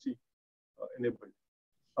not be NFC enabled.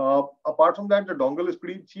 Apart from that, the dongle is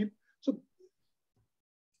pretty cheap.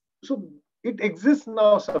 So it exists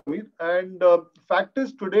now, Samir. And fact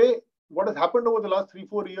is, today, what has happened over the last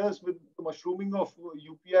 3-4 years with the mushrooming of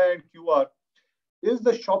UPI and QR is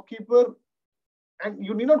the shopkeeper, and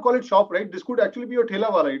you need not call it shop, right? This could actually be your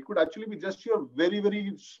thelawala. It could actually be just your very,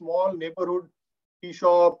 very small neighborhood tea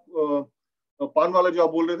shop, pan wala jo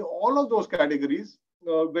aap bol rahe the, all of those categories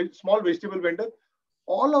small vegetable vendor,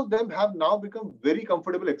 all of them have now become very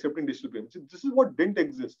comfortable accepting digital payments. This is what didn't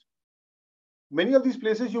exist. Many of these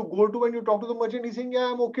places you go to and you talk to the merchant, he's saying,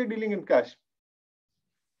 yeah, I'm okay dealing in cash.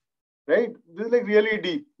 Right? This is like really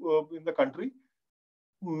deep in the country.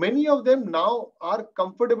 Many of them now are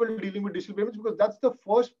comfortable dealing with digital payments because that's the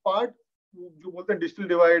first part. More than digital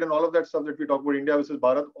divide and all of that stuff that we talk about, India versus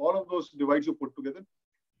Bharat, all of those divides you put together,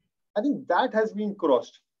 I think that has been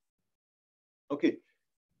crossed. Okay.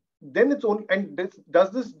 Then it's only, and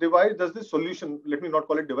does this solution, let me not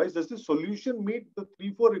call it device, does this solution meet the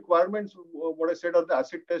 3-4 requirements, what I said, or the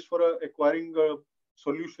acid test for acquiring a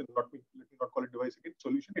solution, let me not call it device again,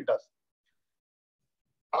 solution, it does.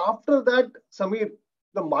 After that, Samir,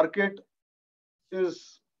 the market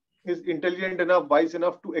is intelligent enough, wise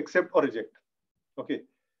enough to accept or reject. Okay.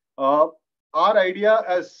 Our idea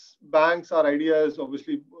as banks, our idea is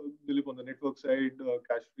obviously, Dilip on the network side,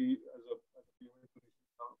 Cashfree as a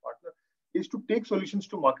partner, is to take solutions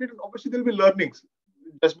to market. And obviously there'll be learnings.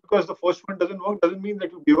 Just because the first one doesn't work doesn't mean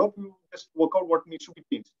that you give up. You just work out what needs to be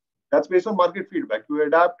changed. That's based on market feedback. You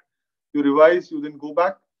adapt, you revise, you then go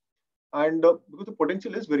back. And because the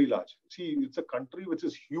potential is very large. See, it's a country which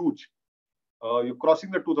is huge. You're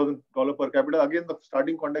crossing the $2,000 per capita. Again, the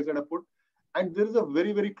starting context that I put. And there is a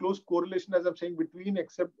very, very close correlation, as I'm saying, between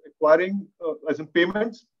acquiring as in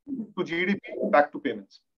payments to GDP back to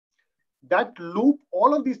payments. That loop,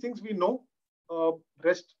 all of these things we know,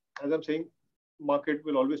 rest, as I'm saying, market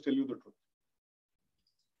will always tell you the truth.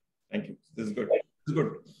 Thank you. This is good. This is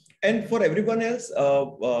good. And for everyone else,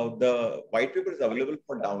 the white paper is available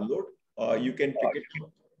for download. You can pick it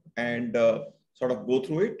up and sort of go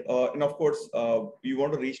through it. And of course, you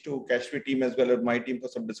want to reach to Cashfree team as well as my team for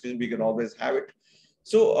some discussion, we can always have it.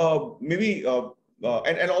 So maybe,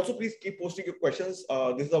 and also please keep posting your questions.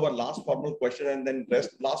 This is our last formal question, and then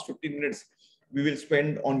last 15 minutes we will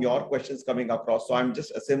spend on your questions coming across. So I'm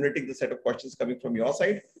just assimilating the set of questions coming from your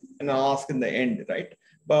side, and I'll ask in the end, right?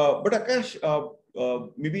 But Akash,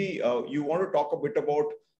 maybe you want to talk a bit about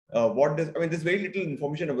what this, I mean, there's very little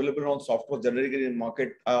information available on softPOS generally in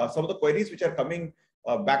market. Some of the queries which are coming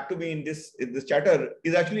back to me in this chatter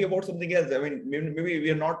is actually about something else. I mean, maybe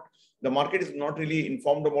we are not, the market is not really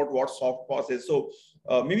informed about what softPOS is. So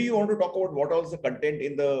maybe you want to talk about what else the content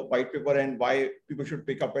in the white paper and why people should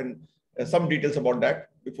pick up, and some details about that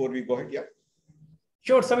before we go ahead. Yeah.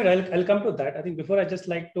 Sure, Samir, I'll come to that. I think before I just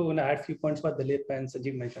like to add a few points what Dilip and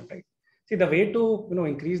Sanjeev mentioned, right? See, the way to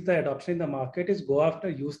increase the adoption in the market is go after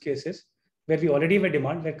use cases where we already have a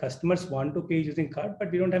demand, where customers want to pay using card,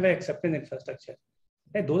 but we don't have an acceptance infrastructure.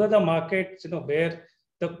 Right? Those are the markets where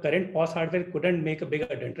the current POS hardware couldn't make a bigger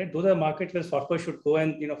dent. Right? Those are the markets where software should go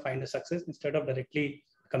and find a success instead of directly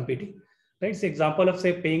competing. Right? It's an example of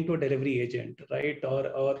say paying to a delivery agent, right,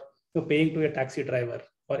 or paying to a taxi driver,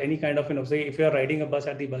 or any kind of say if you are riding a bus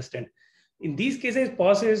at the bus stand. In these cases,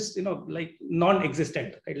 POS is like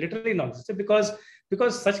non-existent, right? Literally non-existent,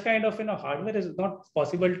 because such kind of hardware is not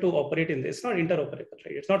possible to operate in this. It's not interoperable,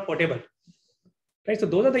 right? It's not portable, right? So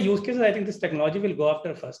those are the use cases I think this technology will go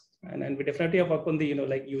after first, and we definitely have worked on the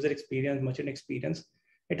like user experience, merchant experience.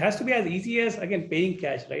 It has to be as easy as again paying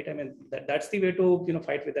cash, right? I mean that's the way to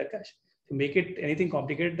fight with that cash. To make it anything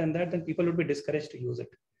complicated than that, then people would be discouraged to use it.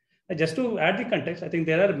 Just to add the context, I think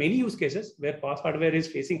there are many use cases where POS hardware is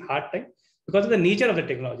facing hard time because of the nature of the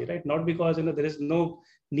technology, right? Not because there is no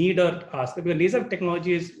need or ask. Because the nature of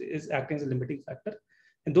technology is acting as a limiting factor.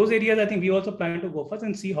 In those areas, I think we also plan to go first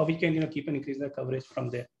and see how we can keep on increasing the coverage from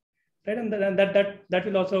there, right? And that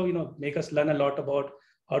will also make us learn a lot about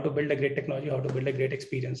how to build a great technology, how to build a great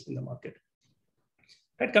experience in the market.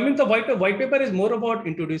 Right? Coming to the white paper is more about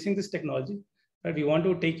introducing this technology. Right? We want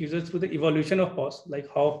to take users through the evolution of POS, like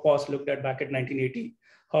how POS looked at back at 1980,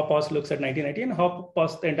 how POS looks at 1990, and how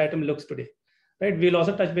POS the entire time looks today. Right? We'll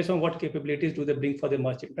also touch base on what capabilities do they bring for the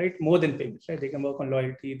merchant, right? More than payments, right? They can work on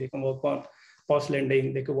loyalty, they can work on POS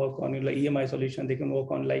lending, they can work on EMI solution, they can work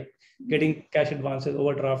on like getting cash advances,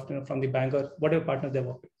 overdraft from the bank or whatever partners they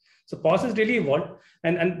work with. So POS is really evolved,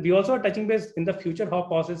 and we also are touching base in the future how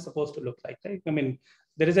POS is supposed to look like, right? I mean,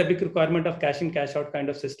 there is a big requirement of cash in, cash out kind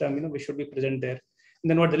of system, we should be present there. And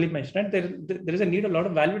then what Dilip mentioned, right? There is a need a lot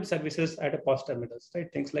of valued services at a POS terminals,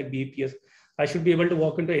 right? Things like BEPS. I should be able to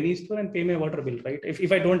walk into any store and pay my water bill, right?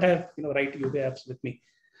 If I don't have, right UPI apps with me.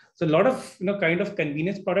 So a lot of, kind of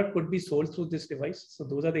convenience product could be sold through this device. So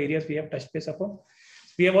those are the areas we have touched base upon.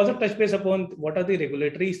 We have also touched base upon what are the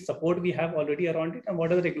regulatory support we have already around it and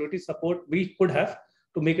what are the regulatory support we could have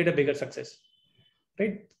to make it a bigger success,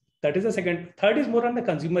 right? That is the second. Third is more on the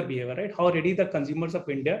consumer behavior, right? How ready the consumers of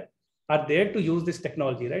India are there to use this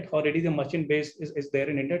technology, right? How ready the merchant base is there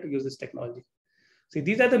in India to use this technology. See,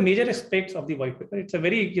 these are the major aspects of the white paper. It's a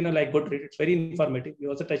very, like good read. It's very informative. We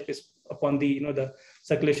also touch base upon the, the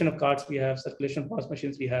circulation of cards we have, circulation of POS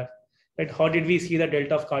machines we have, right? How did we see the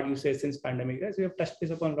delta of card usage since pandemic? Right? So we have touched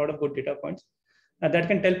base upon a lot of good data points. And that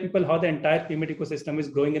can tell people how the entire payment ecosystem is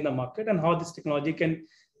growing in the market and how this technology can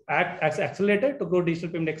act as accelerator to grow digital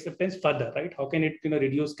payment acceptance further, right? How can it,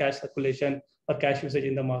 reduce cash circulation or cash usage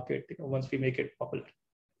in the market, once we make it popular?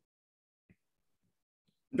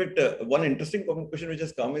 But one interesting question which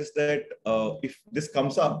has come is that if this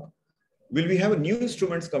comes up, will we have new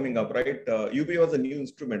instruments coming up, right? UPI was a new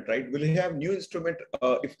instrument, right? Will we have new instrument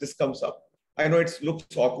if this comes up? I know it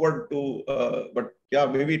looks awkward to, but yeah,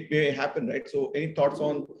 maybe it may happen, right? So any thoughts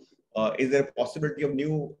on, is there a possibility of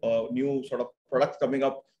new sort of products coming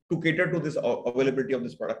up to cater to this availability of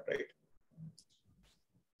this product, right?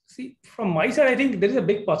 See, from my side, I think there is a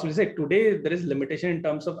big possibility. Like today, there is limitation in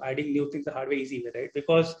terms of adding new things the hard way, easy way, right?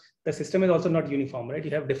 Because the system is also not uniform, right?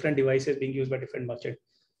 You have different devices being used by different merchants.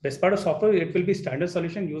 Best part of software, it will be standard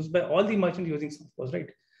solution used by all the merchants using software, right?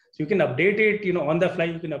 So you can update it, on the fly.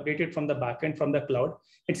 You can update it from the backend, from the cloud.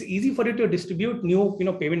 It's easy for you to distribute new,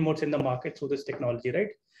 payment modes in the market through this technology, right?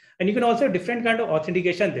 And you can also have different kind of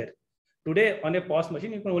authentication there. Today on a POS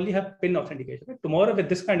machine, you can only have PIN authentication. Right? Tomorrow with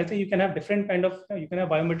this kind of thing, you can have different kind of, you can have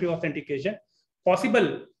biometric authentication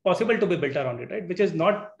possible to be built around it, right? Which is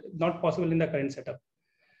not possible in the current setup,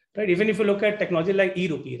 right? Even if you look at technology like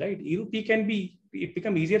e-rupee, right? E-rupee it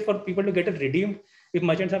become easier for people to get it redeemed if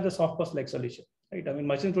merchants have the softPOS like solution, right? I mean,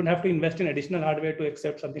 merchants would have to invest in additional hardware to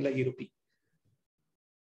accept something like e-rupee.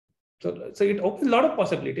 So it opens a lot of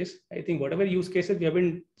possibilities. I think whatever use cases we have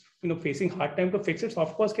been facing hard time to fix it,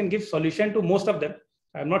 softPOS can give solution to most of them.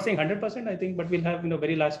 I'm not saying 100%, I think, but we'll have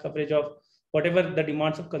very large coverage of whatever the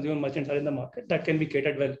demands of consumer merchants are in the market that can be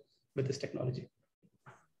catered well with this technology.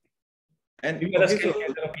 And you okay,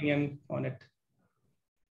 your opinion on it.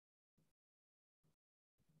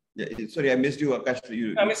 Yeah, sorry, I missed you,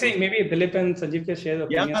 Akash. I'm saying maybe Dilip and Sanjeev can share their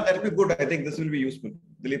opinion. Yeah, that will be good. I think this will be useful.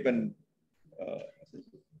 Dilip and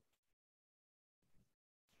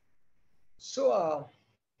So,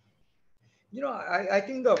 I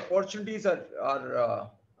think the opportunities are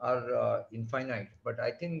infinite, but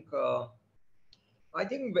I think the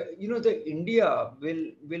India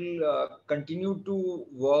will continue to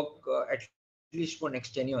work at least for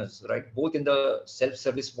next 10 years, right? Both in the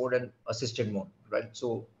self-service mode and assisted mode, right?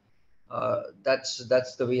 So that's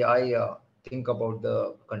the way I think about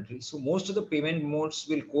the country. So most of the payment modes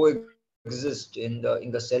will coexist in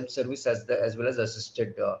the self-service as well as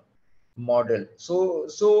assisted model. So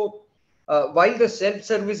while the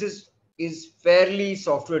self-service is fairly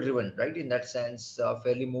software driven, right? In that sense,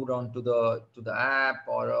 fairly moved on to the app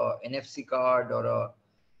or a NFC card or a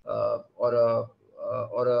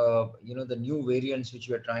the new variants which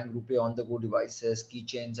we are trying, RuPay on the go devices,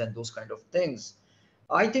 keychains, and those kind of things.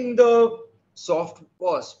 I think the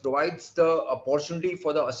softPOS provides the opportunity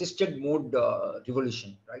for the assisted mode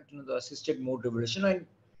revolution, right? The assisted mode revolution,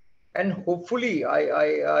 and hopefully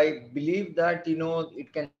I believe that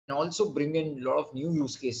it can also bring in a lot of new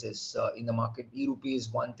use cases in the market. E-rupee is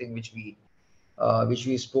one thing which we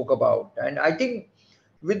spoke about, and I think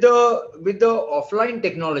with the offline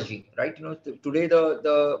technology, right? Today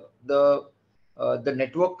the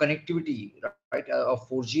network connectivity, right, of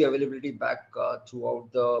 4G availability back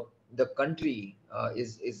throughout the country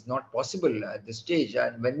is not possible at this stage.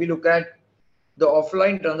 And when we look at the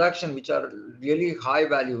offline transaction, which are really high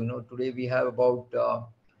value, today we have about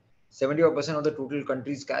 75% of the total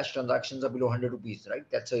country's cash transactions are below 100 rupees, right?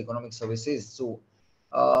 That's how economic services. So,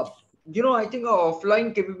 I think our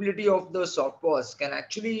offline capability of the softPOS can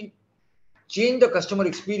actually change the customer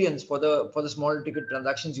experience for the small ticket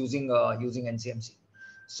transactions using NCMC.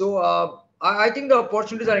 So I think the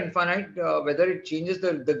opportunities are infinite. Whether it changes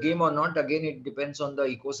the game or not, again, it depends on the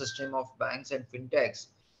ecosystem of banks and fintechs.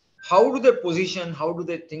 How do they position? How do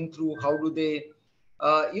they think through? How do they,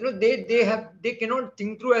 they cannot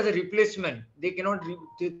think through as a replacement. They cannot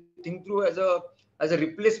think through as a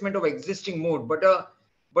replacement of existing mode, but a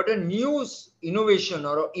new innovation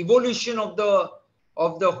or evolution of the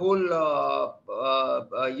whole,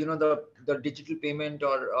 the digital payment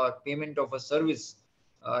or payment of a service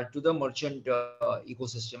to the merchant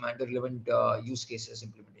ecosystem and the relevant use cases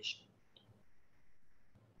implementation.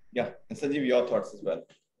 Yeah, and Sanjeev, your thoughts as well.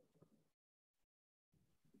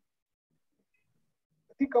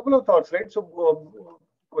 A couple of thoughts, right? So,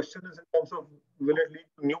 question is in terms of will it lead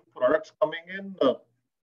to new products coming in?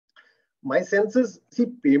 My sense is, see,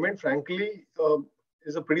 payment, frankly,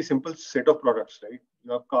 is a pretty simple set of products, right?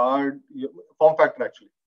 You have card, form factor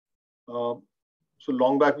actually. So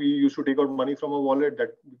long back, we used to take out money from a wallet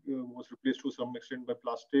that was replaced to some extent by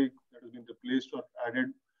plastic, that has been replaced or added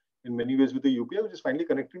in many ways with the UPI, which is finally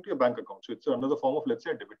connecting to your bank account. So it's another form of, let's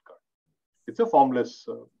say, a debit card. It's a formless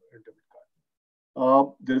debit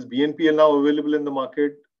card. There is BNPL now available in the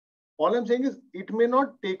market. All I'm saying is it may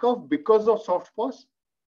not take off because of softPOS.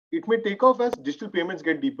 It may take off as digital payments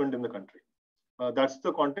get deepened in the country. That's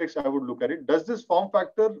the context I would look at it. Does this form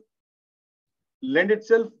factor lend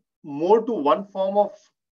itself more to one form of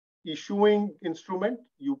issuing instrument,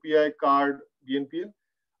 UPI, card, BNPL?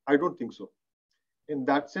 I don't think so. In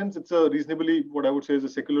that sense, it's a reasonably, what I would say is a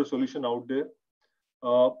secular solution out there.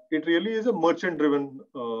 It really is a merchant-driven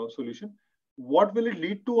solution. What will it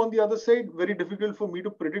lead to on the other side? Very difficult for me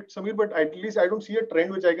to predict, Samir, but at least I don't see a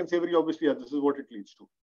trend which I can say very obviously, yeah, this is what it leads to.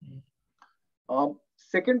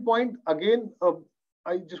 Second point, again,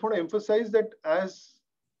 I just want to emphasize that as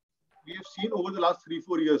we have seen over the last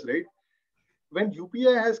 3-4 years, right? When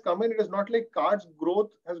UPI has come in, it is not like cards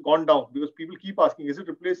growth has gone down because people keep asking, is it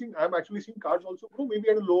replacing? I'm actually seeing cards also grow, maybe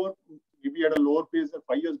at a lower pace than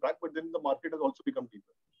 5 years back, but then the market has also become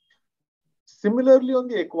deeper. Similarly, on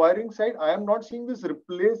the acquiring side, I am not seeing this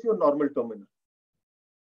replace your normal terminal.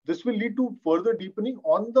 This will lead to further deepening.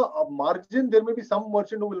 On the margin, there may be some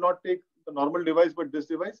merchant who will not take the normal device, but this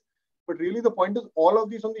device. But really, the point is all of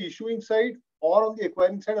these on the issuing side or on the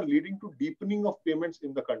acquiring side are leading to deepening of payments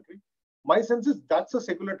in the country. My sense is that's a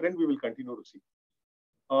secular trend we will continue to see.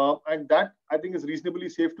 And that, I think, is reasonably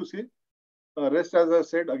safe to say. Rest, as I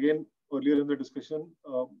said, again, earlier in the discussion,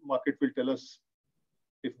 market will tell us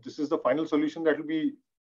if this is the final solution that will be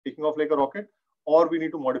taking off like a rocket, or we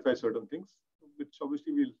need to modify certain things, which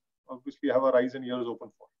obviously we'll have our eyes and ears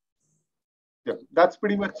open for. Yeah, that's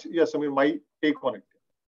pretty much, yes, I mean, my take on it.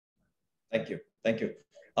 Thank you. Thank you.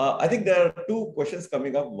 I think there are two questions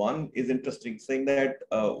coming up. One is interesting, saying that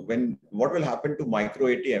what will happen to micro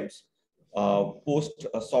ATMs post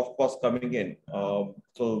softPOS coming in?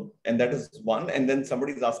 And that is one. And then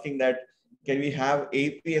somebody is asking that, can we have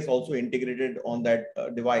APS also integrated on that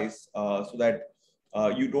device so that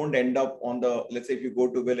you don't end up on the, let's say if you go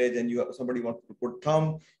to village and somebody wants to put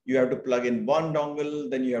thumb, you have to plug in one dongle,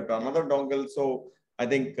 then you have to another dongle. So I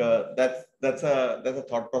think that's a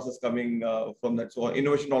thought process coming from that. So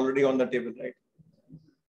innovation already on the table, right?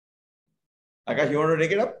 Akash, you want to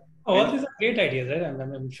take it up? All these are great ideas, right?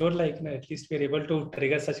 I'm sure, like, at least we're able to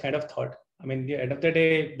trigger such kind of thought. I mean, at the end of the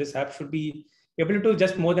day, this app should be able to do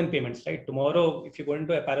just more than payments, right? Tomorrow, if you go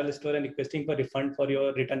into a apparel store and requesting for refund for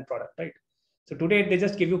your return product, right? So today they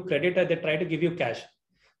just give you credit or they try to give you cash.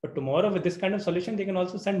 But tomorrow with this kind of solution, they can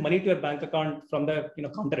also send money to your bank account from the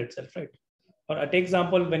counter itself, right? Or take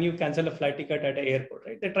example, when you cancel a flight ticket at an airport,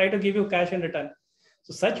 right? They try to give you cash in return.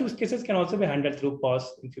 So such use cases can also be handled through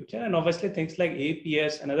POS in future. And obviously things like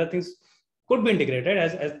APS and other things could be integrated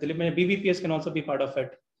as Dilip mentioned, BVPS can also be part of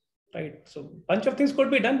it, right? So bunch of things could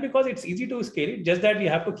be done because it's easy to scale it. Just that we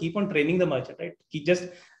have to keep on training the merchant, right? Just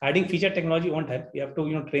adding feature technology won't help. We have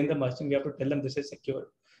to train the merchant. We have to tell them this is secure.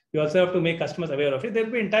 We also have to make customers aware of it. There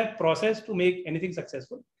will be an entire process to make anything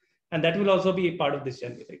successful. And that will also be part of this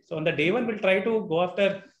journey, right? So on the day one, we'll try to go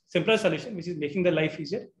after simpler solution, which is making the life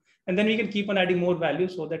easier. And then we can keep on adding more value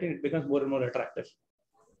so that it becomes more and more attractive.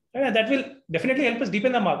 And that will definitely help us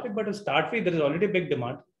deepen the market. But to start with, there is already a big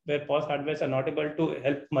demand where POS hardware are not able to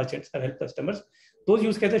help merchants or help customers. Those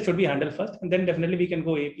use cases should be handled first. And then definitely we can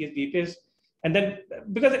go APS, BPS. And then,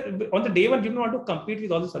 because on the day one, we don't want to compete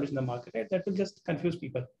with all the solutions in the market, right? That will just confuse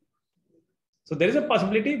people. So there is a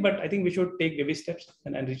possibility, but I think we should take baby steps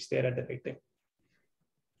and reach there at the right time.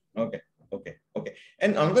 Okay.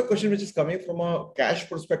 And another question which is coming from a cash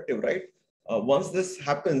perspective, right? Once this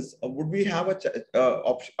happens, would we have a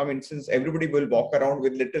option? I mean, since everybody will walk around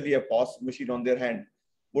with literally a POS machine on their hand,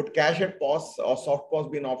 would cash and POS or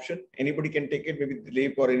softPOS be an option? Anybody can take it, maybe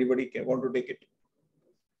Dilip or anybody can want to take it.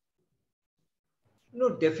 No,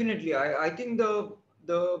 definitely. I think the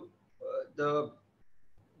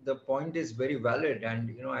point is very valid, and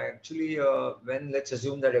I actually when let's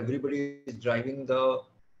assume that everybody is driving the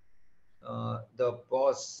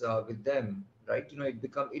POS with them, right?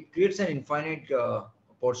 It creates an infinite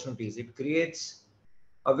opportunities. It creates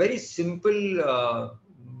a very simple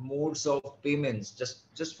modes of payments.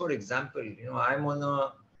 Just for example, I'm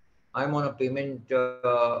on a payment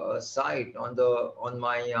site on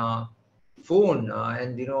my phone,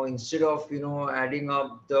 and instead of adding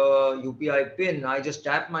up the UPI pin, I just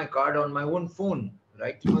tap my card on my own phone,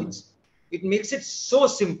 right? It makes it so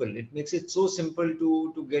simple. It makes it so simple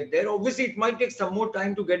to get there. Obviously, it might take some more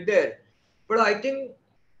time to get there, but I think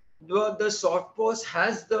the softPOS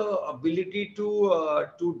has the ability to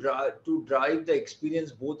drive the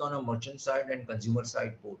experience both on a merchant side and consumer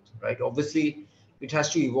side both, right? Obviously, it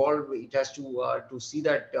has to evolve. It has to see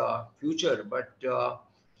that future. But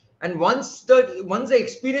and once the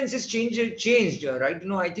experience is changed, right?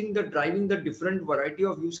 I think that driving the different variety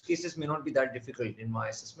of use cases may not be that difficult in my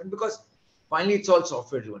assessment, because finally it's all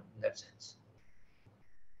software driven in that sense.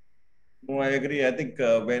 No, I agree. I think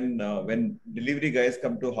when delivery guys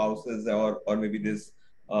come to houses, or maybe this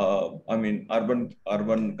urban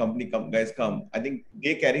company guys come, I think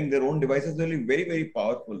they carrying their own devices will be very, very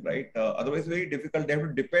powerful, right? Otherwise, very difficult. They have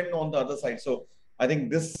to depend on the other side. So I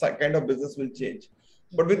think this kind of business will change.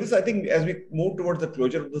 But with this, I think as we move towards the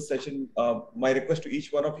closure of the session, my request to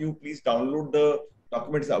each one of you, please download the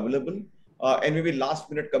documents available. And maybe last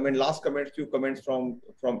comments, few comments from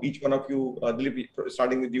each one of you. Dilip,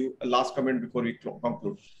 starting with you, a last comment before we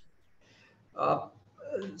conclude.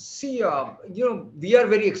 See, we are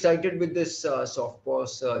very excited with this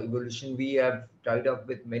softPOS evolution. We have tied up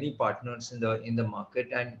with many partners in the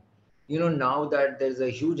market, and now that there's a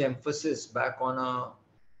huge emphasis back on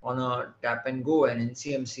a tap and go and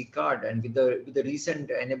NCMC card, and with the recent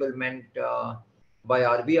enablement by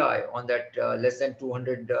RBI on that less than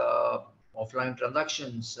 200 offline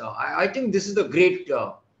transactions, I think this is a great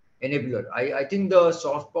enabler. I think the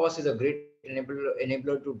softPOS is a great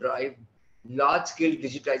enabler to drive large-scale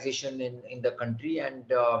digitization in the country,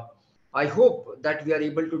 and I hope that we are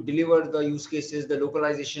able to deliver the use cases, the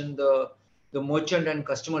localization, the merchant and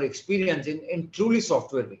customer experience in truly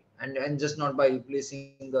software way, and just not by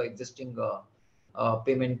replacing the existing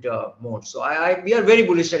payment mode. So we are very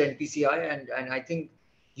bullish at NPCI, and I think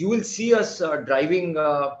you will see us driving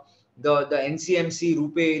the NCMC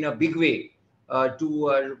RuPay in a big way.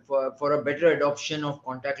 For a better adoption of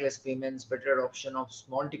contactless payments, better adoption of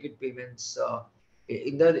small ticket payments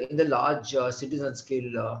in the large citizen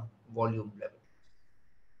scale volume level.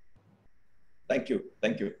 Thank you.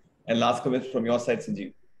 And last comments from your side,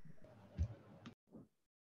 Sanjeev.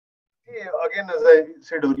 Again, as I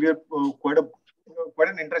said earlier, quite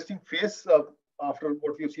an interesting phase after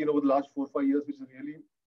what we've seen over the last 4 or 5 years, which is really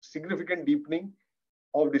significant deepening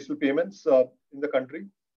of digital payments in the country.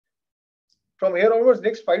 From here onwards,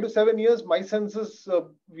 next 5 to 7 years, my sense is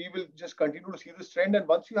we will just continue to see this trend. And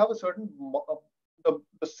once you have a certain,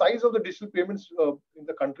 the size of the digital payments in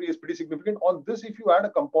the country is pretty significant. On this, if you add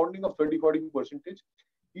a compounding of 30-40%,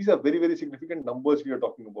 these are very, very significant numbers we are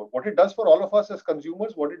talking about. What it does for all of us as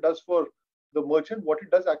consumers, what it does for the merchant, what it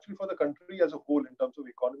does actually for the country as a whole in terms of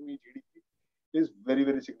economy, GDP, is very,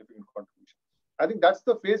 very significant contribution. I think that's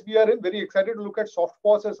the phase we are in. Very excited to look at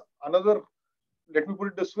softPOS as another, let me put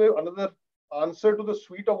it this way, another answer to the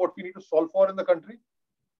suite of what we need to solve for in the country.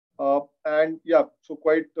 And yeah, so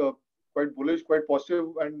quite bullish, quite positive,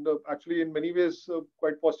 and actually in many ways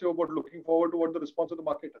quite positive about looking forward to what the response of the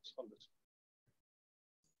market is on this.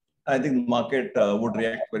 I think the market would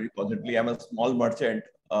react very positively. I'm a small merchant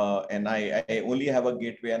and I only have a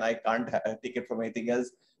gateway and I can't take it from anything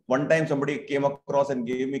else. One time somebody came across and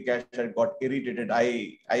gave me cash and got irritated.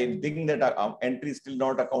 I think that entry is still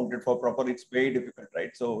not accounted for properly. It's very difficult,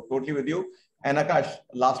 right? So totally with you. And Akash,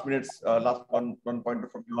 last one pointer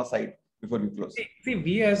from your side before we close. See,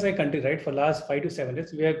 we as a country, right, for last 5 to 7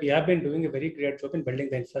 years, we have been doing a very great job in building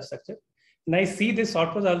the infrastructure. And I see this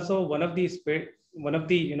software also one of the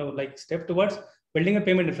step towards building a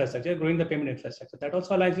payment infrastructure, growing the payment infrastructure. That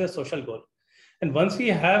also aligns with a social goal. And once we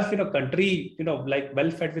have, country, well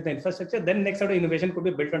fed with the infrastructure, then next sort of innovation could be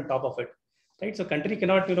built on top of it, right? So country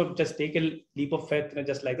cannot, just take a leap of faith,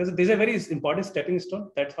 just like this. This is a very important stepping stone.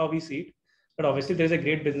 That's how we see it. But obviously there's a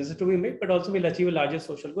great business to be made, but also we'll achieve a larger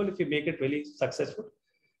social goal if we make it really successful.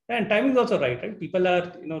 And timing is also right? People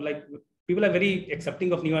are, people are very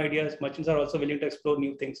accepting of new ideas. Merchants are also willing to explore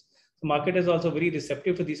new things. The market is also very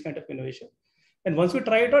receptive to these kind of innovation. And once we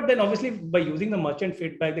try it out, then obviously by using the merchant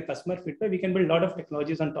feedback, the customer feedback, we can build a lot of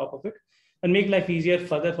technologies on top of it and make life easier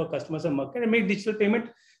further for customers and market and make digital payment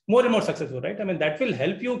more and more successful, right? I mean, that will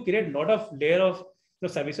help you create a lot of layer of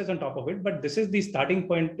services on top of it. But this is the starting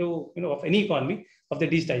point to, of any economy of the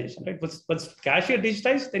digitization, right? Once cash is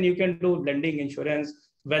digitized, then you can do lending, insurance,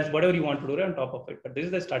 wealth, whatever you want to do on top of it. But this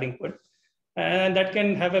is the starting point. And that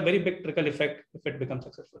can have a very big trickle effect if it becomes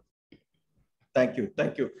successful. Thank you.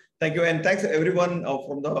 And thanks everyone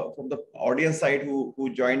from the audience side who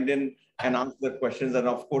joined in and answered the questions. And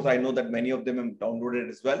of course, I know that many of them have downloaded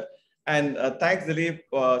as well. And thanks Dilip,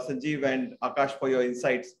 Sanjeev and Akash for your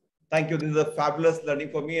insights. Thank you. This is a fabulous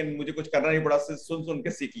learning for me and मुझे कुछ करना नहीं पड़ा, सिर्फ सुन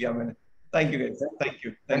के सीख लिया मैंने. Thank you guys. Thank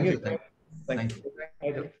you. Thank you.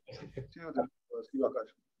 See you,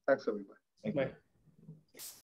 Akash. Thanks everybody. Bye.